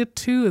it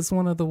too is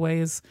one of the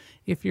ways,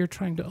 if you're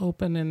trying to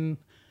open and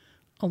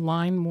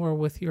align more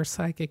with your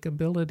psychic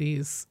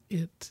abilities,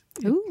 it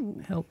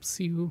helps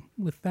you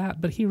with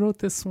that. But he wrote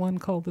this one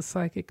called the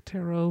Psychic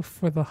Tarot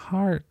for the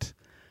Heart.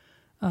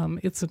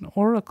 It's an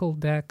oracle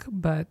deck,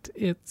 but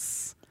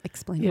it's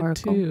Explain it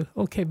oracle. too.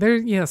 Okay,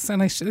 yes,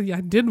 and I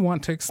did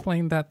want to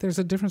explain that there's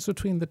a difference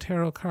between the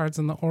tarot cards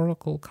and the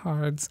oracle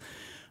cards.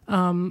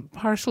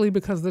 Partially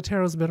because the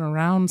tarot's been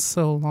around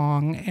so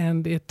long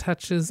and it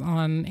touches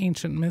on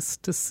ancient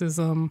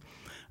mysticism.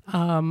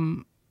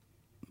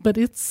 But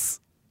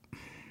it's,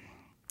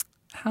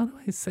 how do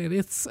I say it?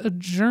 It's a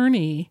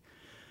journey.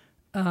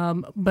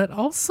 But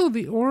also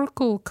the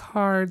oracle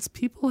cards,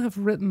 people have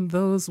written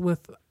those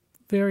with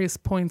various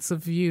points of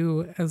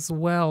view as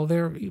well.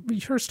 There are,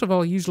 first of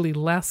all, usually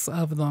less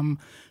of them.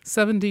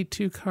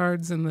 72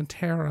 cards in the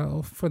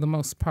tarot for the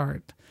most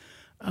part.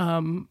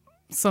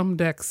 Some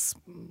decks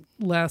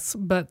less,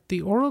 but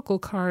the oracle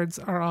cards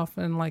are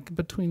often like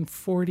between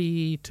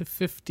 40 to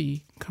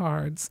 50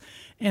 cards,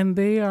 and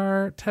they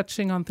are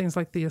touching on things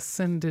like the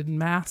ascended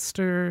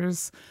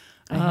masters.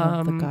 I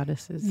have the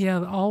goddesses.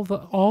 Yeah,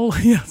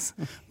 yes,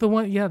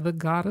 the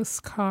goddess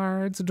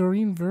cards.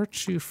 Doreen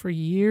Virtue for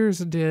years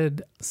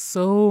did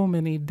so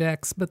many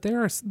decks, but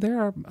there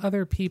are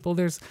other people.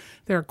 There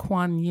are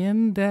Kuan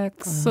Yin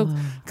decks. So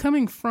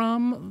coming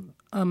from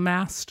a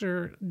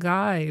master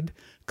guide,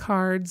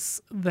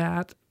 cards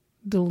that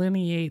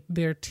delineate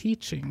their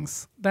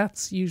teachings.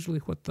 That's usually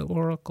what the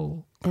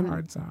oracle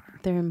cards are.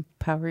 They're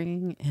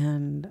empowering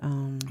and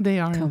They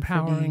are comforting.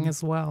 empowering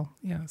as well,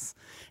 yes.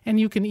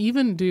 And you can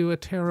even do a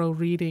tarot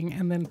reading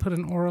and then put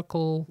an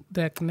oracle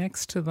deck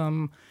next to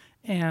them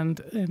and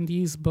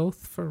use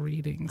both for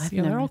readings. I've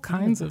There are never all thought of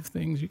kinds that. of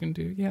things you can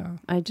do, yeah.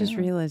 I just Yeah.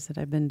 realized that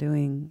I've been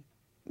doing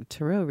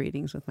tarot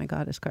readings with my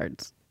goddess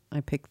cards.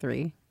 I pick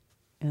 3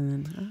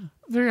 and then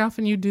Very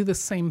often you do the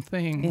same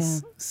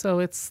things. Yeah. So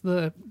it's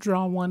the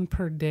draw 1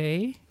 per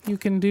day. You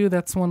can do,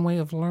 that's one way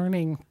of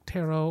learning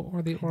tarot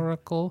or the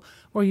oracle.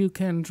 Or you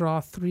can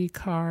draw 3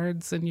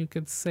 cards and you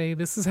could say,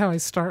 this is how I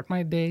start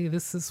my day.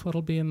 This is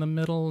what'll be in the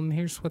middle and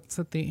here's what's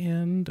at the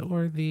end.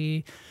 Or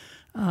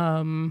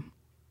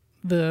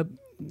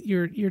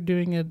you're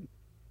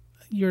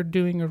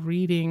doing a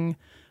reading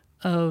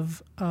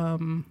of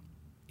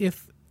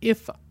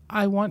if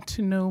I want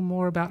to know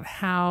more about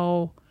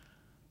how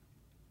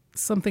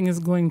something is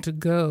going to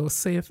go.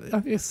 Say if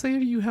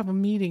you have a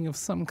meeting of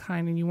some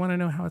kind and you want to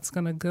know how it's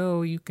going to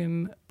go, you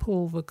can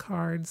pull the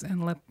cards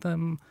and let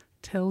them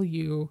tell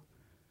you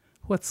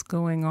what's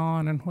going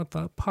on and what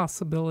the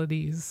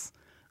possibilities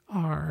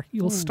are.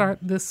 You'll start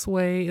this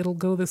way, it'll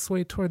go this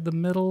way toward the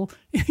middle.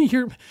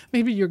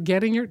 Maybe you're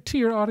getting to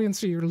your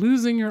audience or you're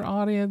losing your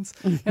audience.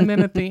 And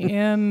then at the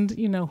end,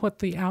 what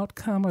the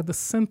outcome or the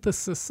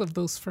synthesis of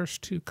those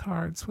first 2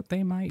 cards, what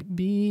they might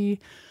be.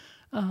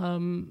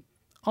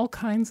 All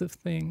kinds of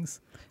things.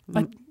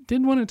 I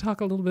did want to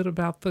talk a little bit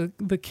about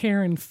the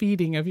care and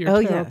feeding of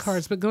your tarot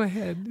cards, but go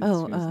ahead.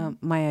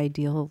 My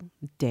ideal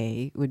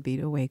day would be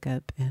to wake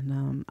up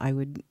and I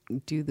would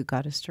do the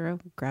goddess tarot,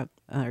 grab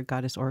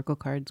goddess oracle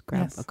cards,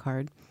 grab a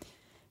card,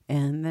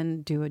 and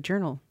then do a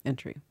journal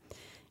entry.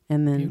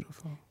 And then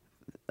Beautiful.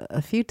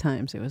 A few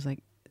times it was like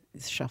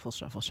shuffle,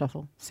 shuffle,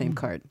 shuffle, same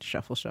card,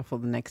 shuffle, shuffle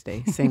the next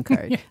day, same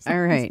card. Yes. All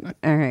right.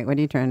 What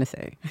are you trying to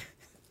say?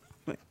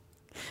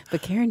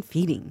 But care and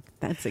feeding,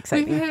 that's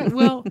exciting.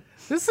 Well,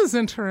 this is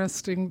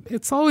interesting.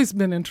 It's always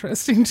been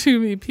interesting to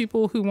me.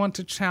 People who want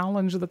to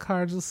challenge the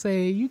cards will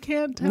say, you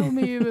can't tell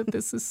me that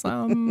this is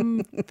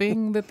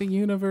something that the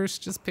universe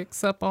just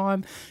picks up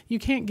on. You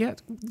can't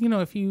get,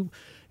 if you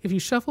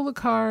shuffle the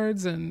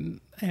cards and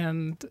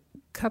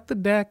cut the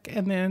deck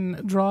and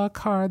then draw a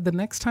card, the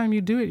next time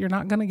you do it, you're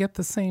not going to get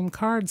the same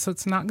card. So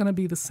it's not going to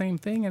be the same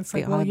thing. And it's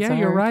like, well, yeah,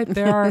 you're right.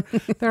 There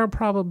are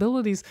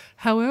probabilities.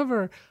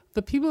 However,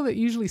 the people that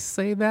usually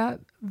say that,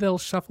 they'll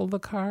shuffle the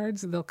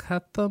cards, they'll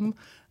cut them,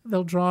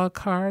 They'll draw a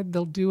card,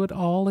 they'll do it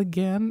all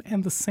again,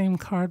 and the same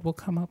card will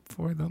come up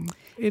for them.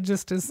 It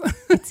just is,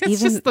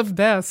 it's just the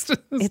best.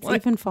 It's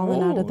like, even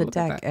fallen out of the whoa, look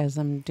at deck that. as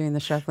I'm doing the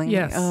shuffling.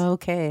 Yes. Like, oh,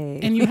 okay.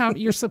 And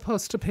you're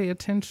supposed to pay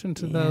attention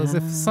to those.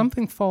 If Yeah.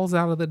 something falls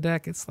out of the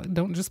deck, it's like,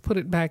 don't just put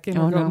it back in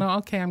Oh, and go, no. no,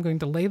 okay, I'm going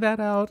to lay that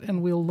out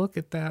and we'll look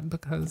at that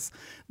because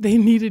they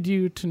needed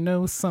you to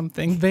know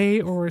something.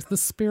 They or the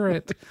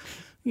spirit,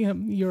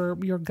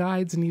 your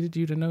guides needed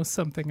you to know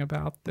something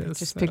about this.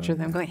 Just picture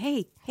them going,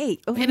 hey,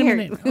 over Wait a here.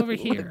 minute, over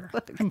here.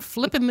 I'm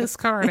flipping this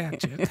card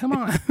at you. Come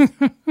on.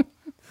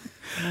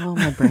 Oh,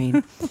 my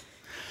brain.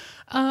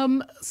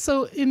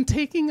 So in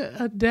taking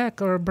a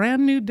deck or a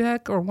brand new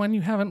deck or one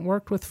you haven't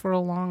worked with for a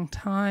long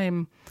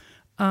time,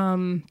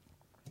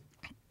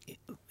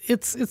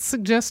 it's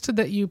suggested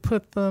that you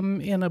put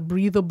them in a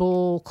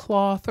breathable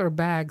cloth or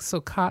bag, so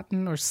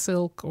cotton or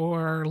silk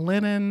or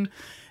linen,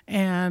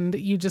 and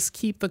you just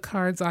keep the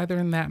cards either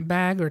in that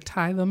bag or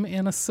tie them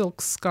in a silk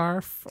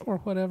scarf or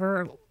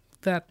whatever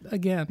that,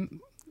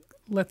 again,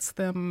 lets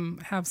them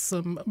have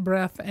some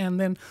breath, and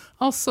then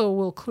also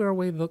will clear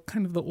away the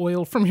kind of the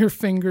oil from your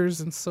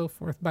fingers and so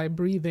forth by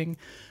breathing.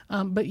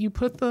 But you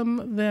put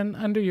them then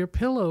under your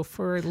pillow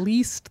for at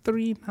least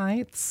 3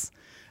 nights.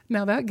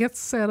 Now that gets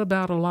said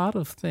about a lot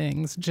of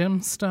things,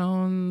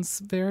 gemstones,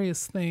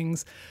 various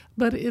things,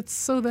 but it's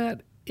so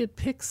that it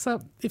picks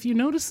up. If you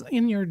notice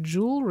in your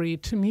jewelry,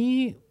 to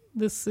me,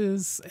 this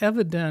is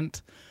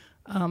evident.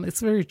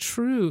 It's very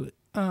true.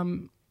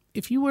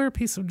 If you wear a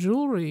piece of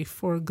jewelry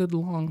for a good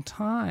long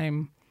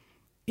time,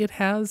 it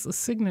has a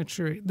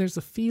signature. There's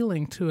a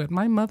feeling to it.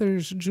 My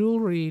mother's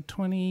jewelry,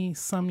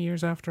 20-some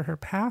years after her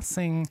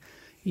passing,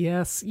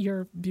 yes,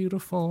 your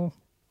beautiful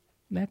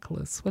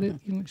necklace. What did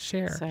you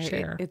share? Sorry,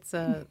 share. it's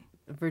a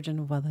Virgin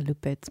of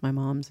Guadalupe. It's my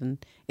mom's, and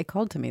it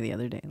called to me the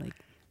other day. Like,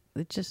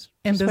 it just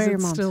And just does wear your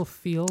it mom's. still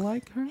feel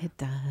like her? It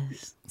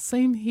does.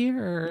 Same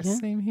here. Yeah?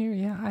 Same here.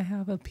 Yeah, I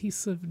have a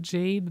piece of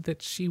jade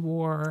that she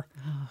wore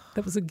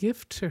that was a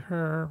gift to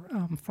her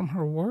from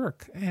her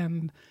work,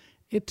 and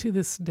it to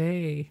this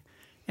day.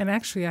 And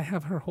actually, I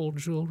have her whole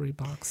jewelry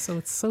box, so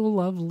it's so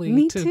lovely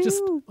Me to just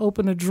too.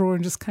 open a drawer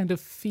and just kind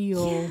of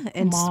feel Yeah,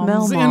 and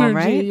mom's smell mom, energy.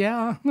 right?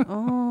 Yeah.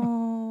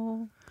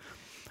 Oh.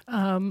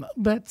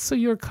 But so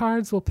your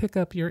cards will pick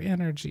up your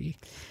energy.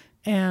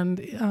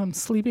 And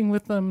sleeping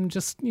with them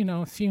just,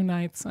 a few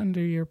nights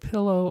under your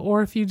pillow,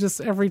 or if you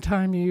just every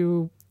time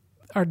you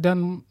are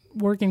done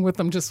working with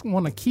them, just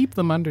want to keep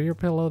them under your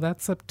pillow,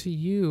 that's up to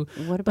you.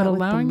 What But about with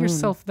the allowing moon?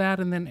 yourself that,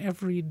 and then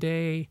every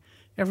day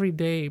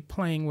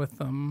playing with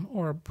them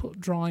or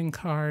drawing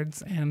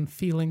cards and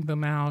feeling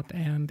them out.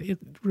 And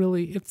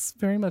it's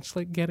very much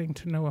like getting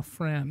to know a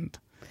friend,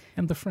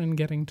 and the friend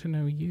getting to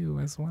know you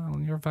as well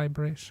and your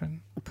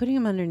vibration. Putting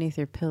them underneath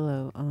your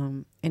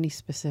pillow, any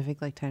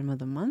specific like time of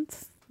the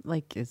month?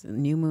 Like, is it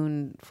new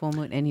moon, full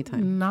moon,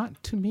 anytime?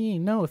 Not to me,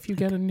 no. If you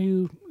get a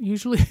new,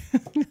 usually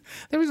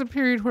there was a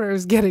period where I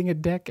was getting a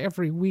deck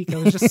every week. I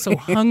was just so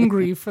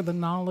hungry for the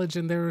knowledge,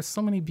 and there were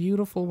so many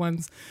beautiful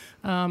ones.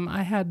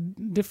 I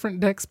had different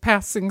decks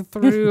passing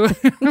through,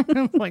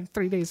 like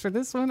 3 days for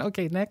this one.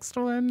 Okay, next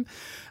one.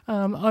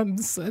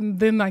 And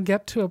then I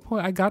got to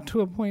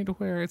a point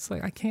where it's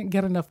like I can't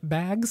get enough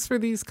bags for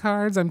these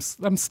cards.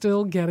 I'm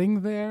still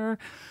getting there.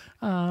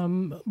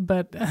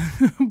 But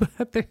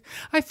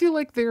I feel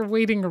like they're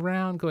waiting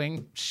around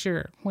going,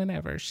 sure,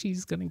 whenever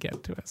she's going to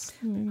get to us.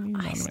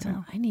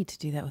 I need to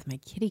do that with my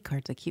kitty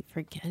cards. I keep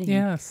forgetting.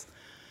 Yes.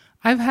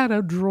 I've had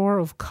a drawer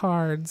of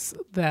cards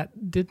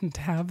that didn't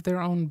have their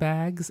own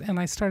bags, and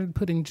I started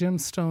putting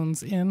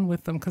gemstones in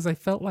with them because I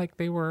felt like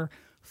they were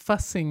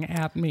fussing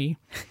at me.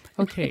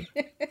 Okay,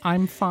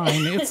 I'm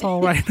fine. It's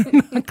all right.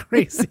 I'm not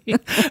crazy.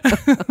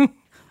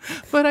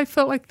 But I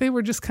felt like they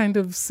were just kind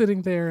of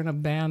sitting there and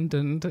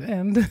abandoned,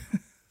 and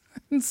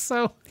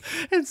so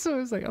I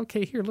was like,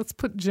 okay, here, let's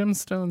put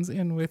gemstones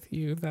in with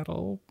you.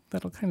 That'll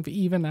kind of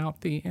even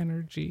out the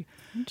energy.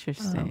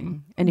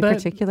 Interesting. Any but-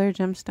 particular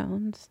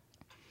gemstones?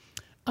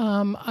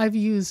 I've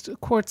used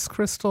quartz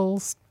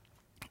crystals.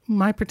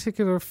 My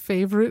particular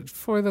favorite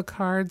for the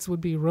cards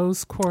would be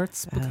rose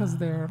quartz because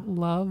they're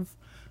love,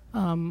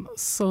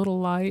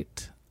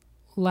 sodalite,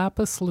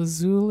 lapis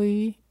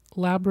lazuli,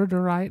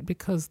 labradorite,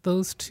 because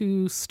those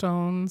two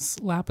stones,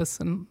 lapis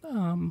and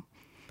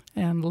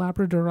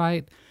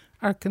labradorite,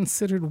 are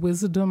considered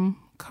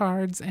wisdom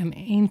cards, and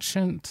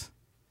ancient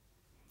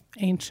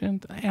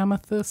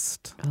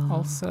amethyst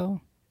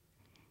also.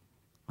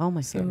 All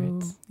my So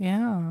favorites.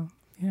 yeah.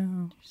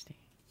 Interesting.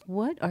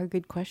 What are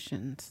good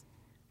questions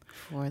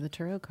for the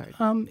tarot card?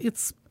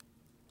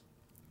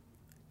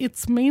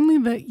 It's mainly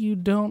that you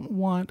don't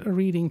want a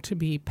reading to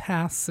be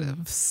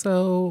passive.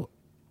 So,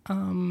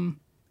 and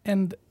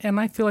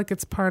I feel like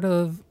it's part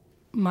of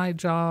my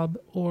job,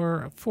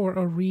 or for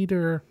a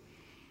reader,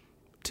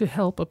 to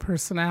help a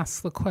person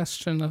ask the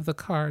question of the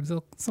cards.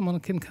 Someone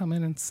can come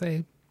in and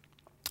say,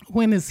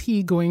 when is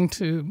he going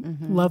to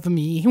love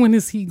me? When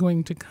is he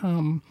going to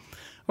come?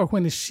 Or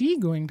when is she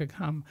going to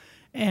come?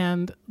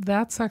 And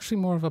that's actually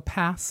more of a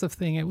passive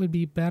thing. It would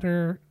be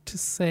better to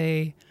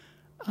say,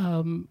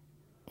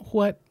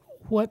 what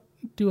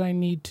do I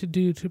need to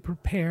do to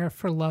prepare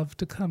for love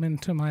to come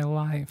into my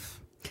life?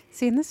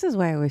 See, and this is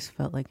why I always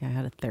felt like I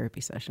had a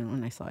therapy session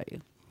when I saw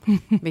you,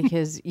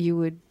 because you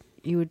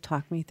would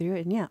talk me through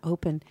it, and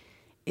open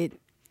it.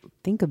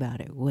 Think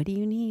about it. What do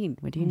you need?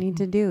 What do you need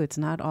to do? It's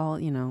not all,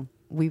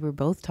 we were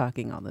both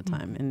talking all the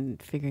time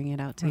and figuring it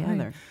out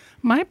together. Right.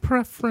 My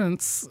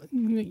preference,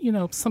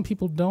 some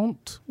people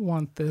don't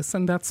want this,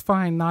 and that's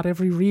fine. Not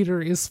every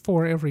reader is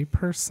for every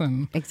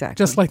person.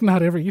 Exactly. Just like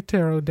not every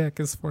tarot deck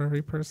is for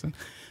every person.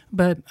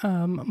 But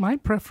my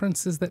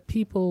preference is that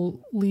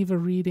people leave a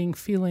reading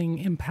feeling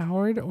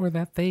empowered, or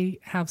that they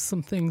have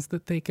some things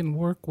that they can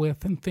work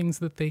with and things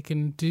that they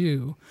can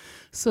do,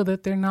 so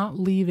that they're not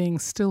leaving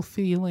still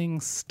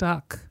feeling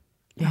stuck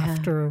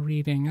after a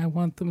reading. I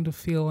want them to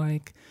feel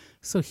like,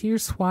 so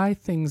here's why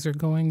things are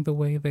going the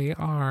way they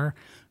are.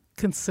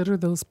 Consider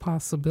those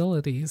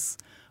possibilities.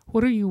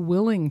 What are you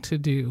willing to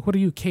do? What are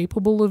you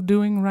capable of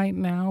doing right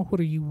now?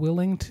 What are you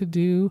willing to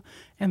do?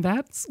 And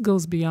that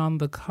goes beyond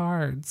the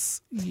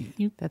cards.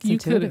 That's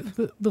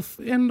intuitive.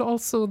 And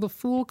also the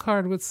Fool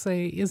card would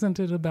say, isn't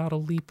it about a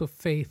leap of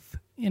faith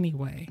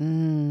anyway?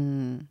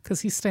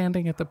 Because he's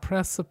standing at the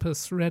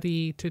precipice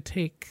ready to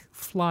take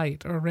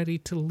flight or ready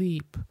to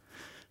leap.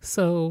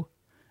 So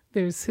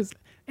there's his...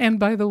 And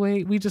by the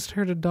way, we just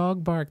heard a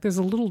dog bark. There's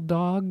a little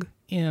dog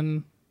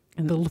in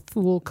the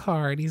Fool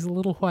card. He's a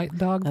little white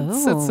dog that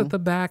sits at the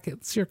back.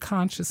 It's your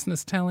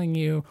consciousness telling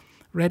you,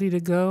 ready to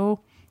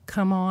go?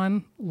 Come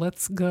on,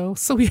 let's go.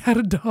 So we had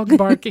a dog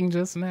barking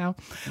just now.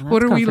 Well,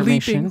 what are we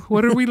leaping?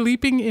 What are we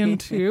leaping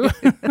into?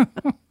 We're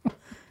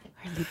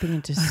leaping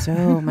into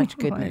so much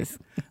goodness.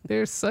 Right.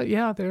 There's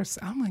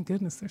oh my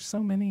goodness, there's so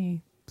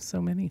many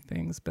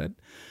things. But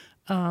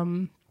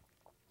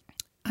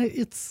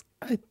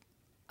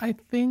I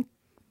think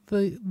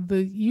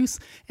the use,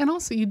 and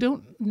also you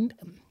don't,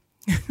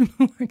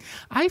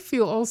 I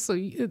feel also,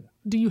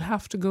 do you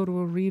have to go to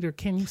a reader?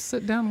 Can you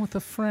sit down with a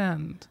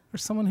friend or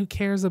someone who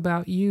cares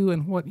about you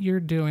and what you're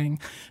doing?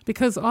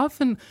 Because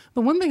often,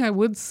 the one thing I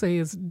would say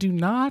is, do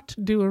not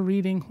do a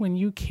reading when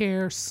you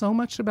care so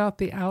much about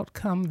the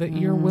outcome that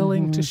you're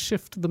willing to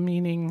shift the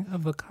meaning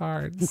of the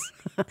cards.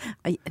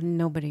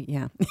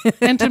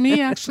 And to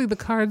me, actually, the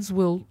cards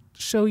will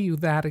show you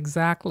that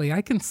exactly.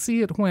 I can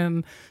see it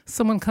when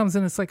someone comes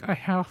in, it's like, I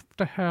have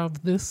to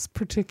have this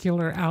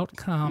particular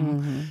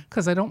outcome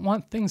because I don't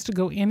want things to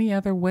go any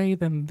other way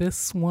than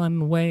this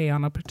one way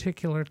on a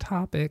particular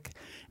topic.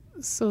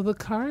 So the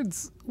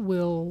cards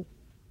will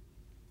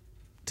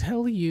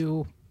tell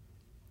you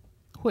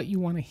what you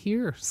want to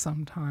hear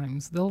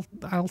sometimes.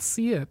 I'll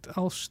see it.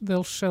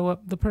 They'll show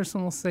up. The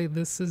person will say,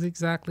 this is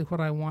exactly what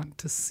I want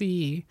to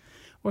see.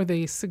 Or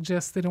they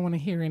suggest they don't want to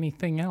hear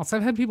anything else.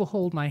 I've had people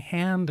hold my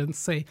hand and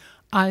say,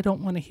 I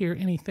don't want to hear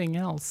anything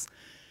else.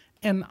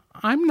 And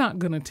I'm not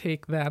going to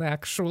take that,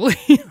 actually.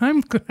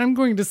 I'm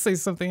going to say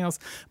something else.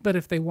 But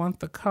if they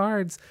want the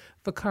cards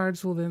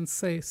will then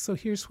say, so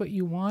here's what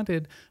you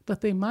wanted.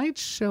 But they might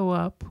show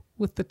up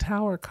with the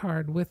Tower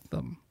card with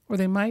them. Or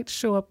they might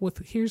show up with,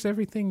 here's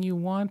everything you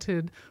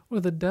wanted. Or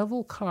the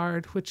Devil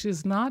card, which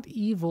is not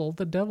evil.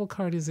 The Devil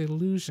card is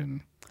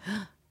illusion.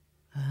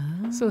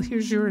 So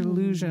here's your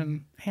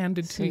illusion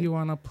handed to you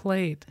on a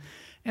plate.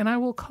 And I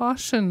will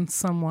caution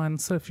someone,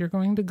 so if you're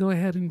going to go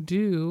ahead and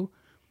do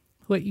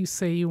what you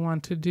say you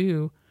want to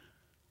do,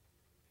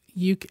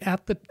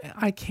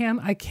 I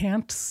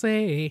can't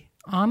say,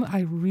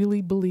 I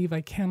really believe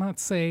I cannot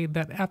say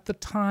that at the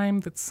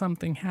time that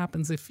something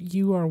happens, if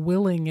you are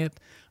willing it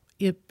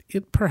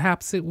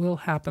perhaps it will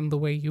happen the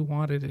way you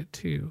wanted it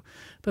to.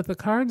 But the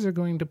cards are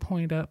going to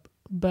point up,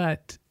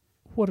 but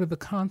what are the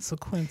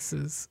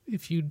consequences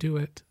if you do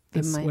it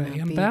this way?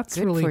 And that's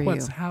really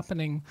what's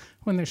happening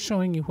when they're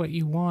showing you what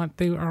you want.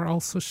 They are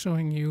also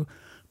showing you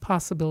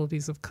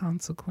possibilities of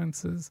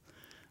consequences.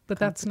 But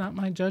that's not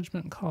my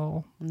judgment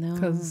call,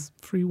 because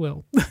free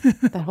will.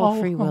 That whole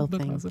free will thing.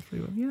 Because of free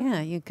will. Yeah,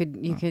 you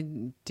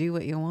could do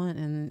what you want,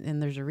 and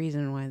there's a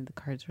reason why the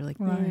cards are like,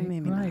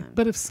 maybe not.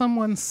 But if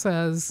someone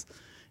says,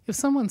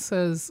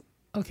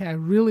 okay, I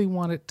really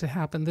want it to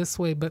happen this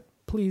way, but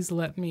please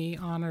let me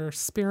honor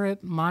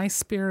my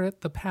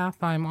spirit, the path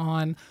I'm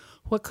on.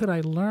 What could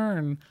I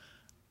learn?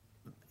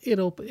 It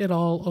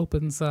all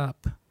opens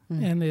up,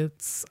 and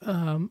it's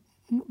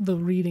the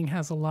reading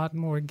has a lot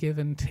more give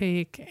and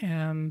take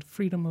and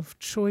freedom of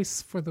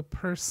choice for the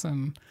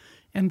person,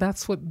 and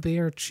that's what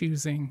they're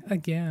choosing.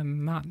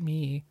 Again, not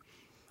me.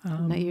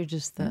 No, you're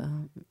just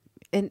the.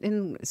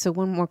 And so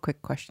one more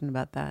quick question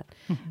about that.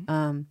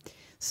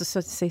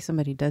 So say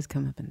somebody does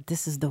come up and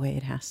this is the way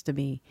it has to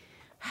be.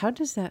 How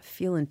does that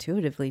feel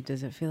intuitively?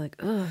 Does it feel like,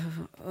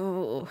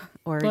 or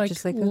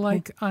just like, okay.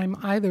 Like I'm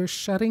either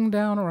shutting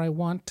down or I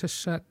want to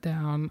shut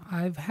down?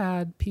 I've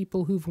had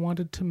people who've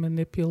wanted to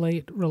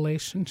manipulate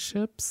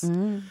relationships,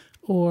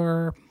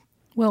 or,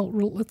 well,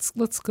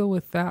 let's go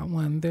with that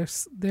one.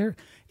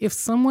 If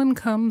someone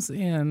comes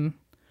in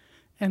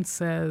and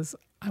says,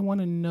 I want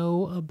to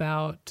know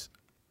about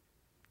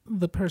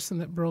the person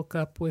that broke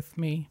up with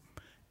me,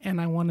 and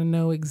I want to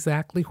know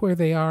exactly where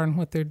they are and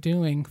what they're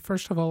doing,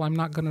 first of all, I'm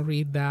not going to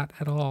read that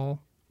at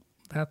all.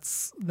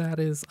 That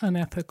is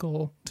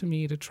unethical to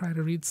me, to try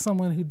to read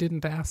someone who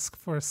didn't ask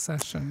for a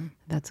session.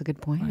 That's a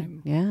good point. Right.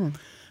 Yeah.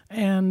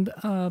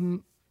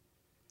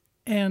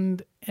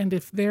 And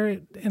if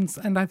they're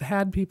and I've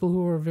had people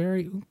who were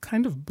very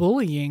kind of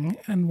bullying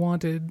and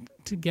wanted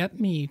to get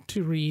me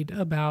to read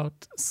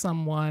about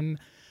someone.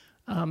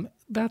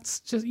 That's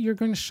just, you're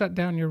going to shut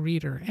down your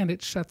reader, and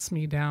it shuts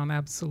me down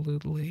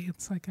absolutely.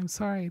 It's like, I'm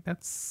sorry,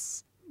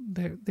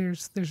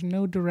 there's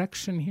no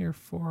direction here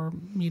for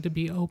me to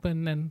be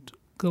open and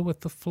go with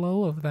the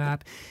flow of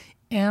that.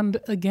 And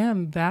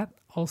again, that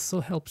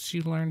also helps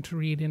you learn to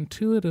read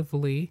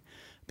intuitively,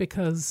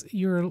 because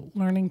you're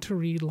learning to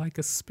read like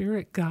a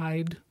spirit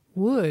guide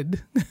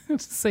would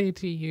say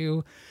to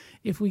you.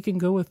 If we can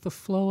go with the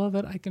flow of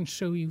it, I can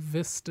show you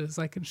vistas.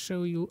 I can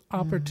show you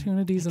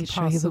opportunities and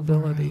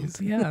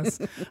possibilities. Yes,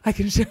 I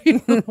can show you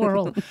the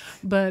world.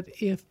 But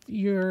if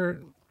you're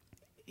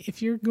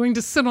going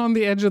to sit on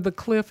the edge of the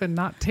cliff and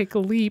not take a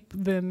leap,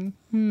 then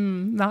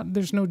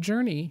there's no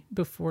journey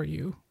before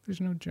you.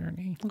 There's no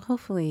journey. Well,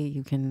 hopefully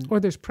you can.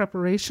 Or there's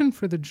preparation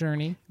for the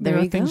journey. There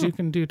are things you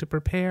can do to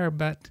prepare,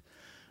 but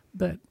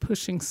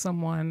pushing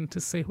someone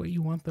to say what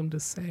you want them to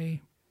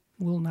say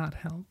will not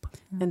help.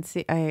 And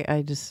see,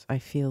 I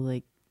feel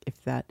like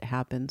if that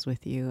happens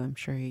with you, I'm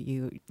sure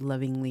you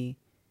lovingly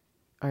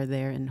are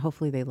there, and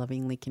hopefully they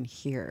lovingly can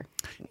hear.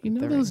 You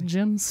know those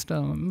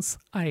gemstones?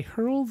 I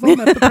hurl them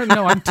at the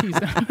no, I'm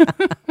teasing.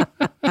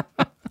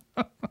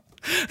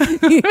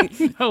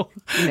 No,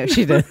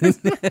 she doesn't.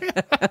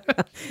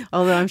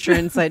 Although I'm sure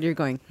inside you're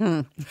going,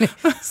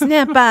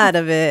 snap out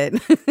of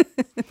it.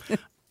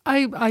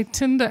 I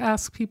tend to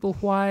ask people,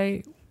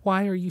 why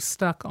are you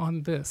stuck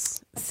on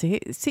this? See,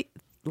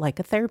 like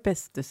a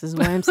therapist. This is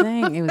what I'm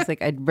saying. It was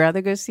like, I'd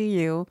rather go see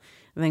you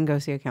than go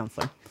see a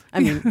counselor. I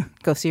mean,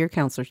 go see your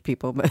counselors,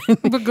 people.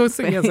 But go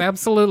see, yes,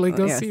 absolutely.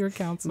 Go see your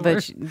counselor.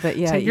 But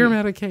yeah. Take your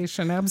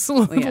medication,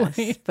 absolutely.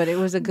 Yes, but it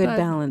was a good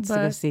balance to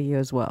go see you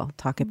as well.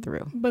 Talk it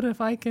through. But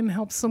if I can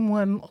help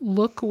someone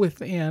look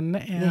within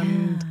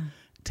and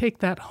take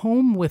that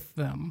home with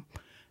them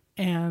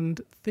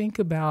and think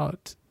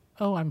about,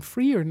 oh, I'm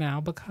freer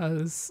now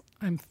because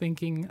I'm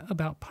thinking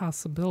about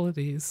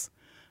possibilities.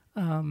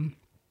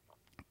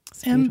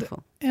 It's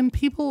beautiful. And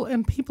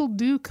people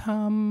do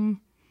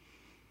come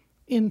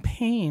in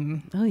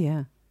pain. Oh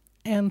yeah.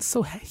 And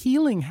so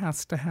healing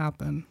has to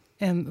happen.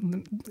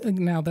 And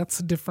now that's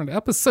a different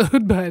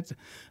episode, but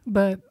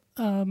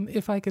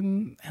if I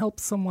can help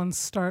someone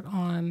start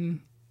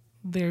on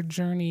their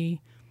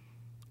journey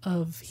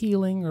of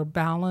healing or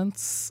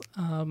balance,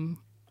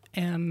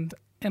 and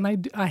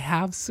I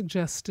have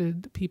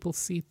suggested people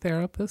see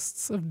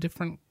therapists of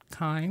different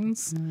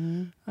kinds.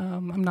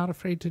 Mm-hmm. I'm not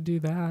afraid to do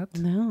that.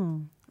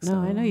 No,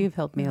 I know you've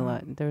helped me a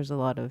lot. There's a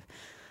lot of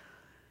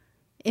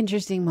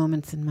interesting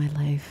moments in my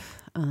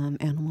life,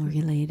 animal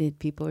related,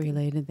 people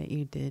related, that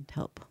you did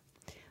help.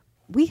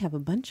 We have a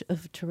bunch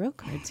of tarot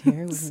cards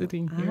here.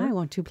 Sitting here. I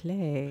want to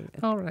play.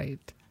 All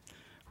right.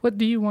 What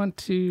do you want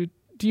to...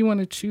 Do you want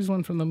to choose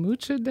one from the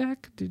Mucha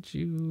deck? Did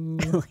you...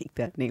 I like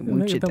that name,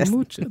 Mucha.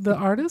 The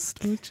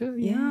artist, Mucha?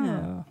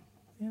 Yeah.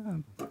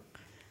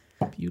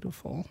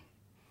 Beautiful.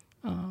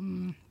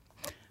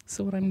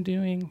 So what I'm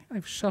doing,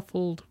 I've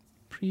shuffled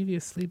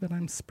previously, but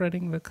I'm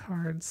spreading the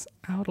cards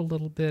out a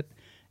little bit.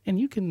 And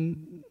you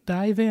can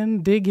dive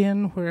in, dig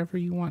in, wherever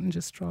you want, and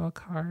just draw a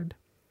card.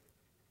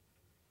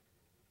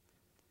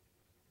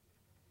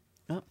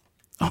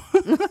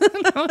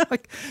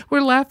 Like,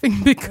 we're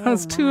laughing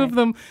because two of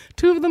them,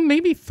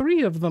 maybe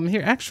three of them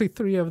here, actually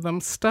three of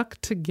them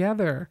stuck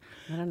together.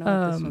 I don't know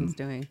what this one's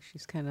doing.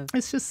 She's kind of...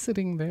 It's just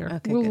sitting there.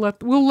 Okay,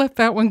 we'll let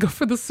that one go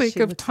for the sake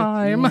of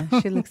time.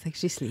 She looks like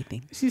she's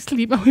sleeping. She's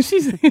sleeping. Oh,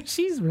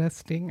 she's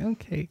resting.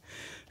 Okay.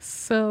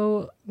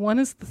 So one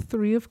is the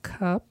Three of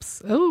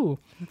Cups. Oh.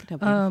 Look at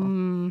how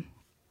beautiful.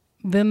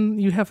 Then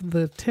you have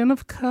the Ten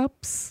of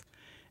Cups,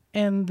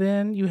 and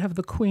then you have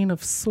the Queen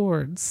of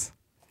Swords.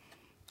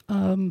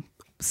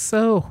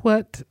 So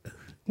what,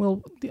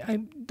 well, I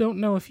don't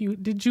know if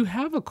did you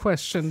have a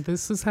question?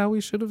 This is how we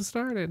should have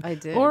started. I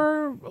did.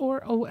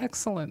 Oh,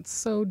 excellent.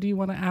 So do you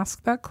want to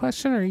ask that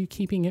question, or are you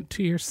keeping it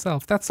to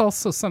yourself? That's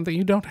also something,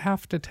 you don't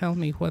have to tell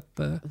me what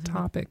the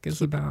topic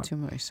is about. To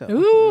myself.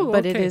 Ooh,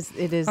 but okay.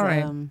 it is, all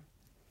right.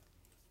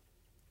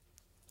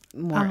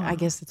 More, I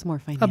guess it's more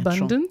financial.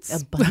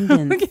 Abundance?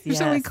 Abundance, yes.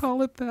 Shall we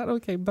call it that?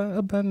 Okay,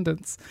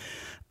 abundance.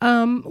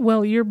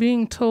 Well, you're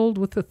being told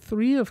with the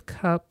Three of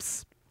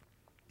Cups,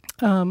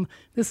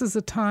 this is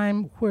a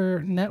time where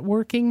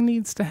networking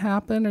needs to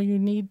happen, or you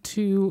need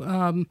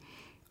to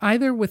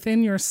either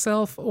within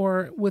yourself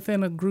or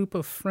within a group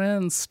of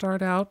friends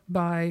start out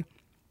by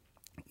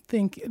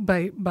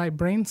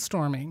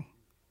brainstorming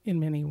in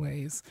many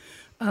ways.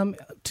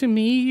 To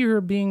me, you're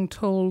being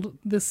told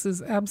this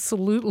is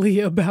absolutely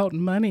about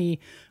money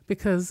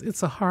because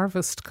it's a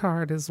harvest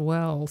card as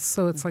well.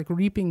 So it's like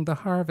reaping the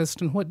harvest,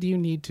 and what do you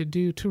need to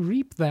do to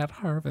reap that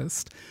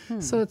harvest?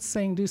 So it's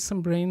saying do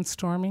some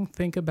brainstorming,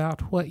 think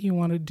about what you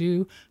want to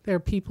do. There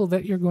are people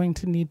that you're going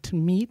to need to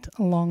meet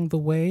along the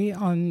way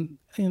on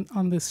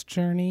this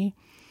journey.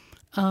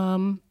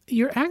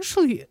 You're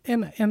actually,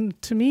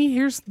 and to me,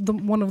 here's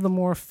one of the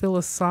more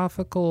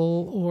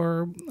philosophical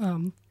or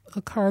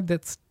a card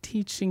that's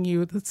teaching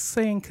you, that's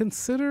saying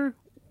consider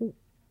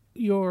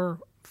your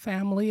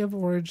family of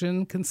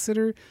origin,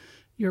 consider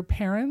your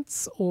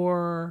parents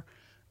or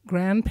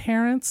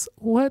grandparents.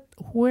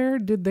 Where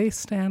did they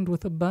stand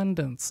with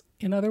abundance?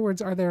 In other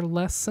words, are there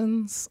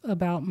lessons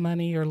about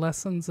money or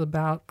lessons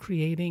about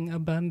creating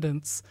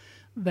abundance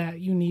that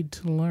you need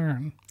to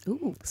learn?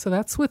 Ooh. So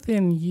that's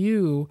within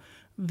you.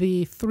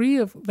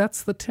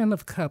 That's the 10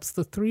 of Cups.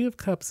 The 3 of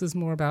Cups is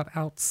more about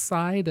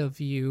outside of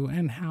you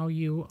and how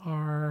you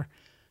are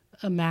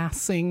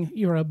amassing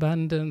your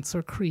abundance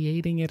or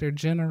creating it or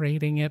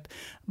generating it.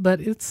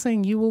 But it's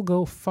saying you will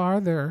go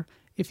farther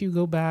if you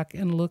go back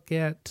and look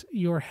at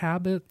your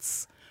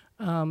habits,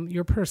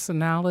 your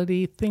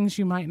personality, things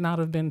you might not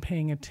have been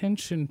paying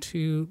attention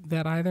to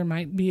that either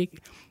might be,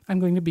 I'm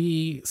going to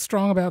be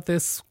strong about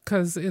this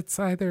because it's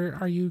either,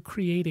 are you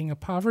creating a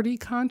poverty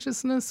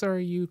consciousness or are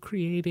you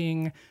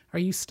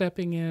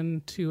stepping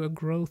into a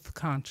growth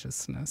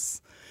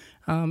consciousness?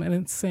 And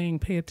it's saying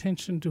pay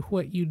attention to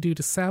what you do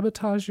to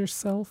sabotage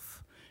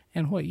yourself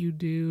and what you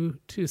do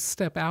to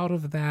step out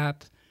of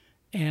that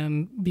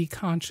and be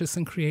conscious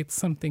and create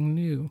something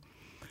new.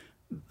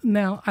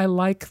 Now, I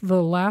like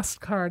the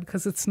last card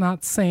because it's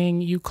not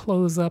saying you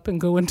close up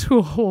and go into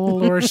a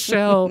hole or a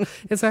shell.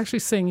 It's actually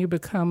saying you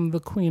become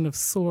the Queen of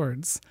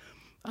Swords.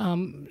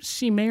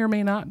 She may or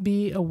may not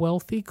be a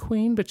wealthy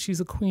queen, but she's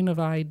a queen of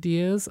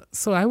ideas.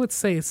 So I would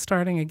say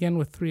starting again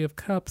with 3 of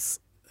Cups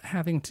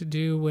having to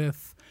do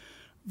with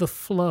the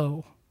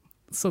flow.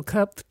 So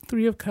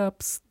 3 of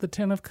Cups, the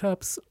 10 of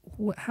Cups,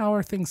 how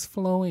are things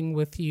flowing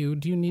with you?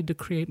 Do you need to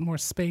create more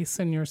space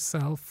in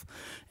yourself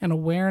and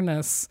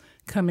awareness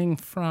coming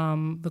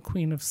from the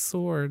Queen of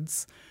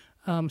Swords?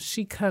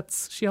 She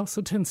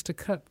also tends to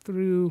cut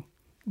through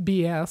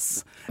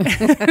BS.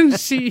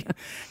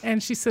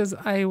 and she says,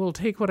 I will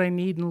take what I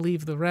need and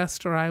leave the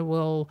rest, or I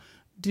will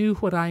do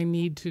what I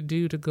need to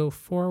do to go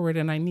forward,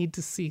 and I need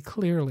to see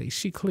clearly.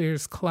 She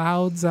clears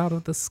clouds out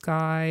of the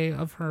sky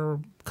of her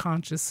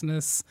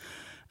consciousness.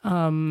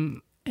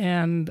 And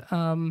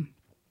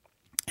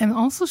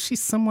also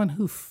she's someone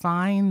who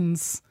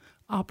finds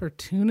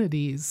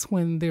opportunities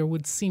when there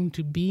would seem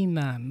to be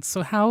none.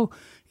 So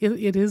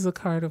it is a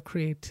card of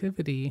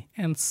creativity,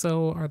 and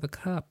so are the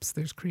cups.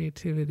 There's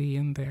creativity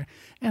in there,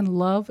 and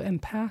love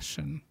and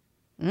passion.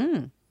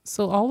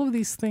 So all of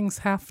these things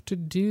have to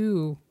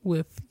do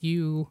with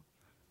you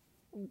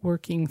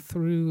working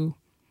through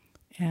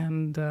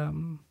and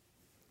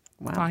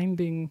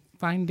finding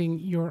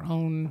your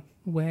own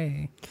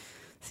way.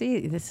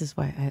 See, this is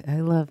why I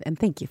love, and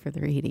thank you for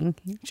the reading.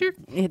 Sure.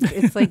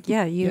 It's like,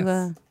 yeah, you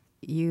Yes.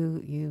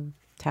 you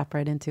tap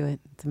right into it.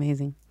 It's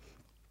amazing.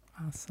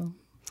 Awesome.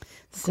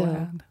 So,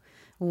 Glad.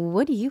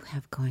 what do you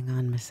have going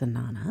on, Miss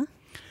Anana?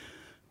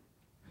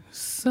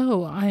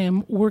 So I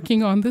am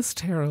working on this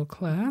tarot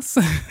class.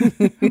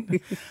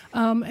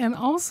 And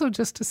also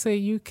just to say,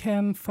 you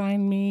can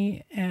find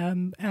me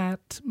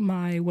at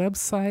my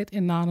website,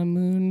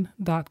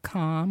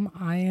 inannamoon.com,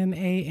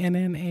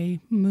 INANNA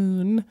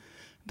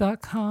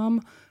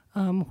moon.com,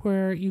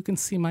 where you can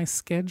see my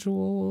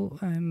schedule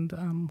and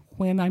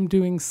when I'm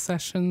doing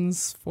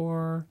sessions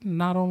for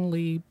not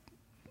only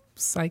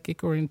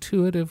psychic or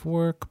intuitive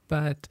work,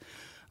 but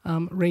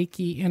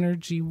Reiki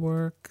energy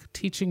work,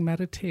 teaching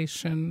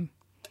meditation.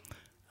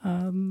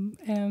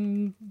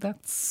 And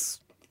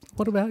that's,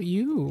 what about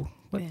you?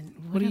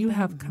 What do you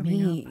have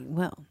coming up?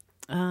 Well,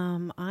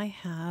 I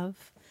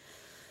have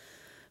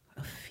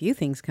a few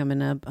things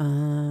coming up.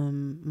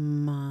 My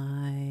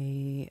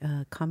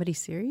comedy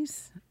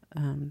series,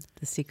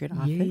 The Secret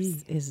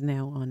Office, is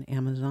now on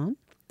Amazon,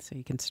 so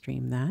you can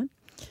stream that.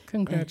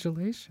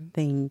 Congratulations.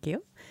 Thank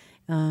you.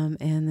 And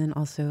then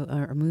also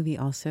a movie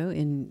also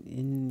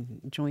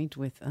in joint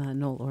with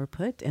Noel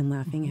Orput and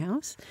Laughing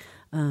House.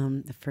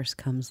 The First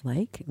Comes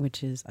Like,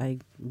 which is, I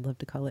love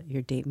to call it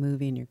your date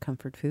movie and your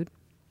comfort food.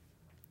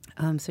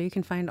 So you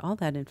can find all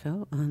that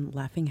info on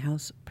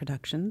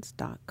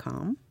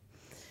laughingHouseProductions.com.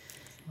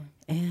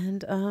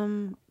 And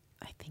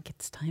I think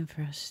it's time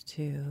for us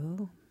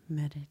to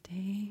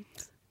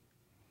meditate.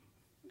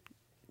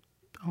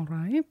 All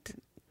right.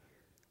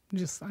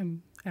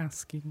 I'm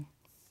asking.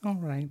 All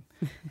right.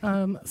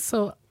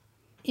 So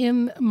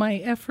in my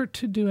effort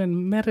to do a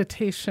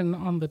meditation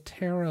on the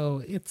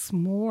tarot, it's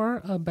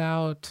more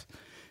about,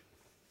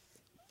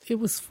 it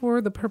was for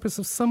the purpose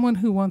of someone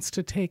who wants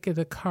to take it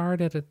a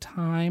card at a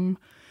time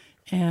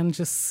and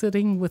just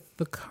sitting with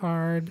the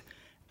card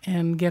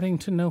and getting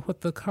to know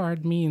what the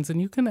card means.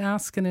 And you can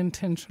ask an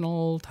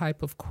intentional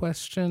type of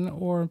question,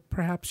 or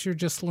perhaps you're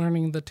just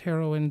learning the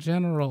tarot in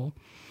general.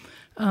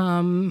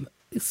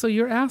 So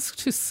you're asked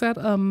to set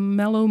a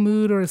mellow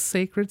mood or a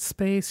sacred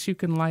space. You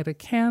can light a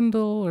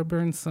candle or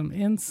burn some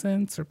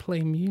incense or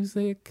play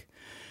music.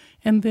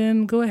 And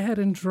then go ahead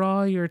and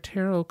draw your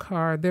tarot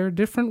card. There are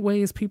different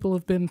ways people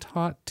have been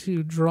taught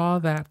to draw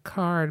that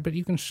card, but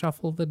you can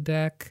shuffle the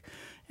deck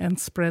and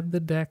spread the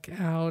deck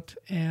out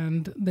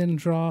and then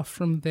draw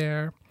from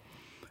there.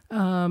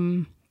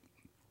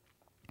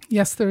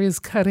 Yes, there is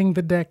cutting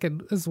the deck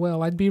as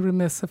well. I'd be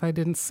remiss if I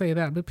didn't say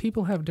that, but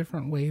people have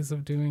different ways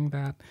of doing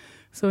that.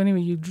 So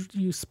anyway,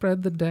 you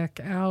spread the deck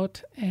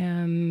out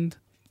and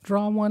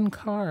draw one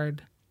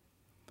card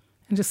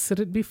and just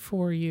sit it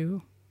before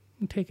you.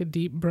 And take a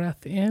deep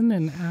breath in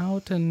and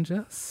out and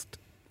just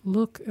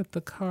look at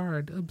the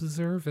card,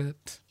 observe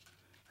it.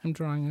 I'm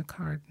drawing a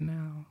card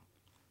now.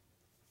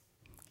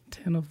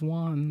 10 of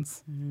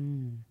Wands.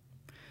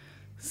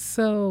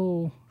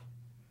 So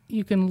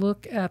you can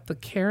look at the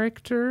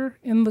character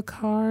in the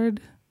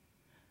card,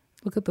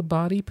 look at the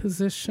body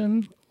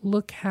position,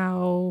 look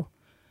how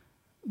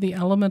the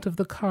element of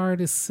the card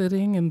is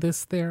sitting. In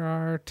this, there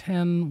are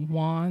 10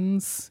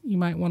 wands. You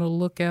might want to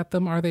look at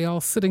them. Are they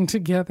all sitting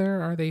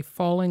together? Are they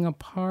falling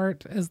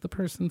apart as the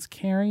person's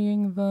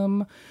carrying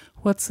them?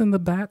 What's in the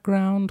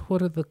background?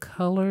 What are the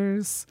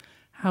colors?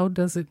 How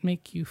does it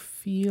make you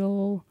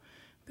feel?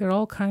 There are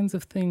all kinds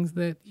of things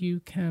that you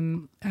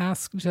can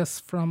ask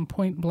just from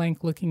point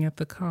blank looking at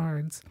the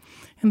cards.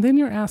 And then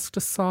you're asked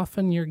to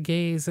soften your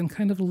gaze and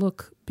kind of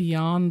look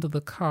beyond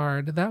the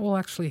card. That will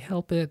actually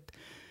help it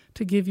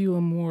to give you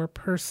a more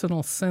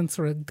personal sense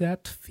or a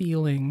gut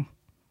feeling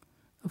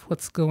of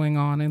what's going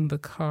on in the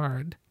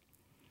card.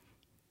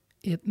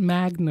 It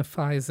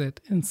magnifies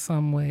it in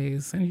some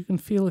ways, and you can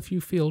feel if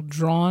you feel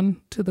drawn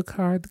to the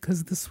card,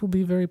 because this will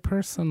be very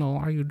personal.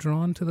 Are you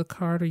drawn to the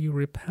card? Are you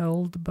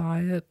repelled by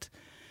it?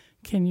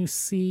 Can you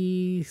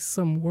see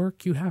some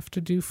work you have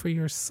to do for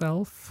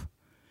yourself?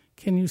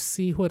 Can you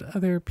see what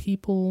other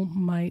people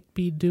might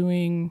be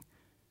doing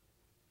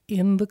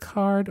in the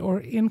card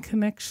or in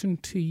connection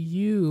to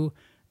you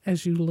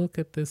as you look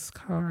at this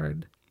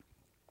card?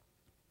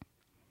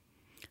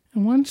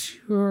 And once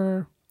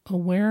your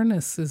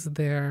awareness is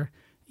there,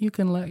 you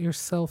can let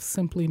yourself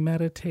simply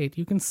meditate.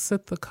 You can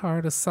set the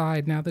card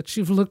aside now that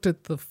you've looked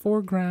at the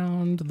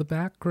foreground, the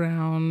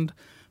background,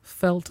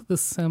 felt the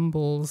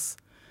symbols.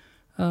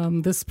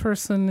 This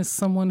person is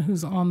someone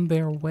who's on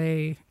their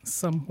way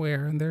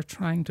somewhere, and they're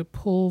trying to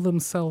pull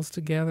themselves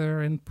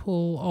together and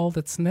pull all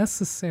that's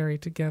necessary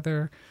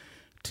together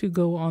to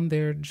go on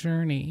their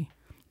journey.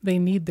 They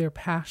need their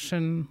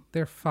passion,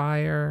 their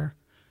fire,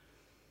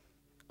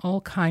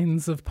 all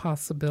kinds of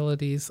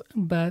possibilities,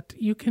 but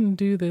you can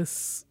do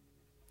this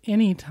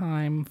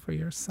anytime for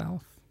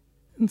yourself.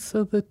 And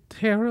so the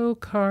tarot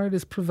card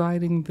is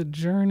providing the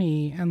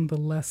journey and the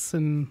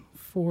lesson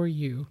for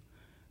you,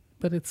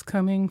 but it's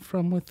coming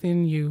from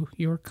within you,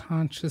 your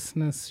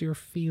consciousness, your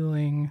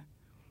feeling.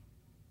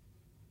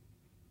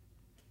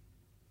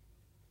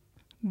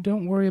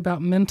 Don't worry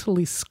about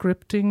mentally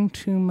scripting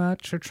too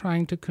much or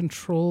trying to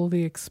control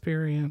the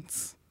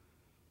experience.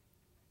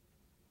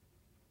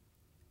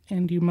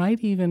 And you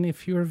might even,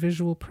 if you're a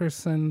visual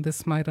person,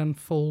 this might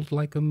unfold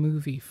like a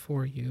movie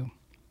for you.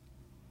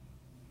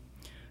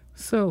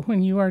 So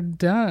when you are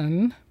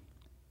done,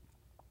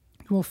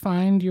 you will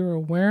find your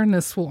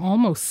awareness will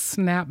almost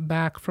snap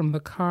back from the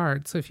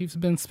card. So if you've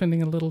been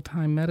spending a little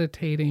time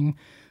meditating,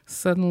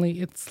 suddenly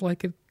it's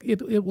like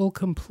it will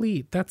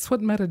complete. That's what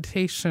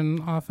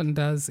meditation often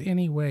does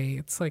anyway.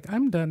 It's like,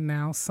 I'm done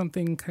now.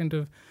 Something kind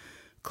of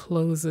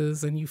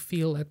closes and you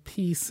feel at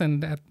peace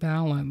and at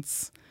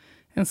balance.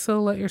 And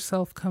so let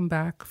yourself come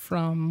back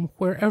from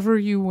wherever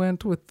you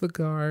went with the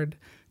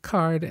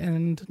card,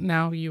 and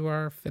now you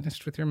are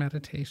finished with your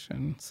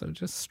meditation. So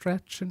just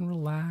stretch and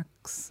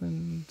relax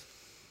and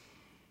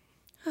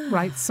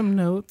write some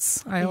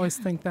notes. I always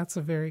think that's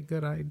a very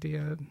good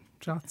idea.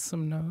 Jot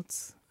some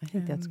notes. I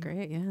think that's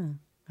great, yeah.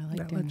 I like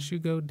that. Lets you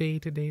go day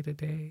to day to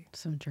day.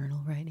 Some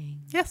journal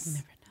writing. Yes. You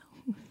never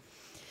know.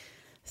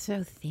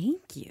 So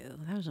thank you.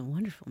 That was a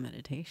wonderful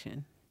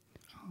meditation.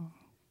 Oh,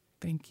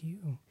 thank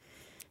you.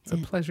 It's a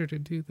pleasure to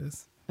do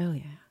this. Oh,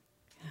 yeah.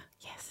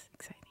 Yes,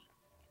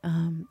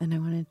 exciting. And I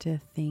wanted to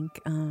thank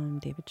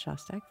David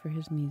Shostak for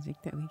his music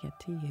that we get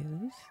to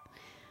use.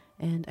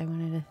 And I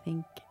wanted to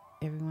thank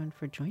everyone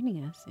for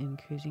joining us in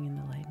Cruising in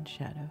the Light and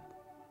Shadow.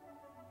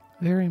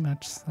 Very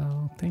much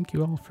so. Thank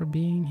you all for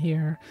being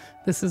here.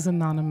 This is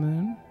Anana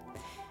Moon.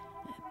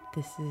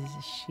 This is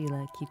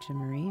Sheila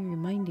Kicha-Marie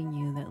reminding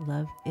you that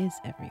love is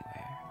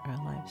everywhere.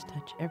 Our lives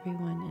touch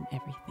everyone and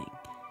everything.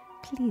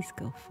 Please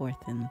go forth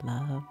in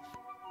love.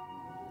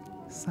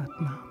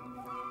 Satnam.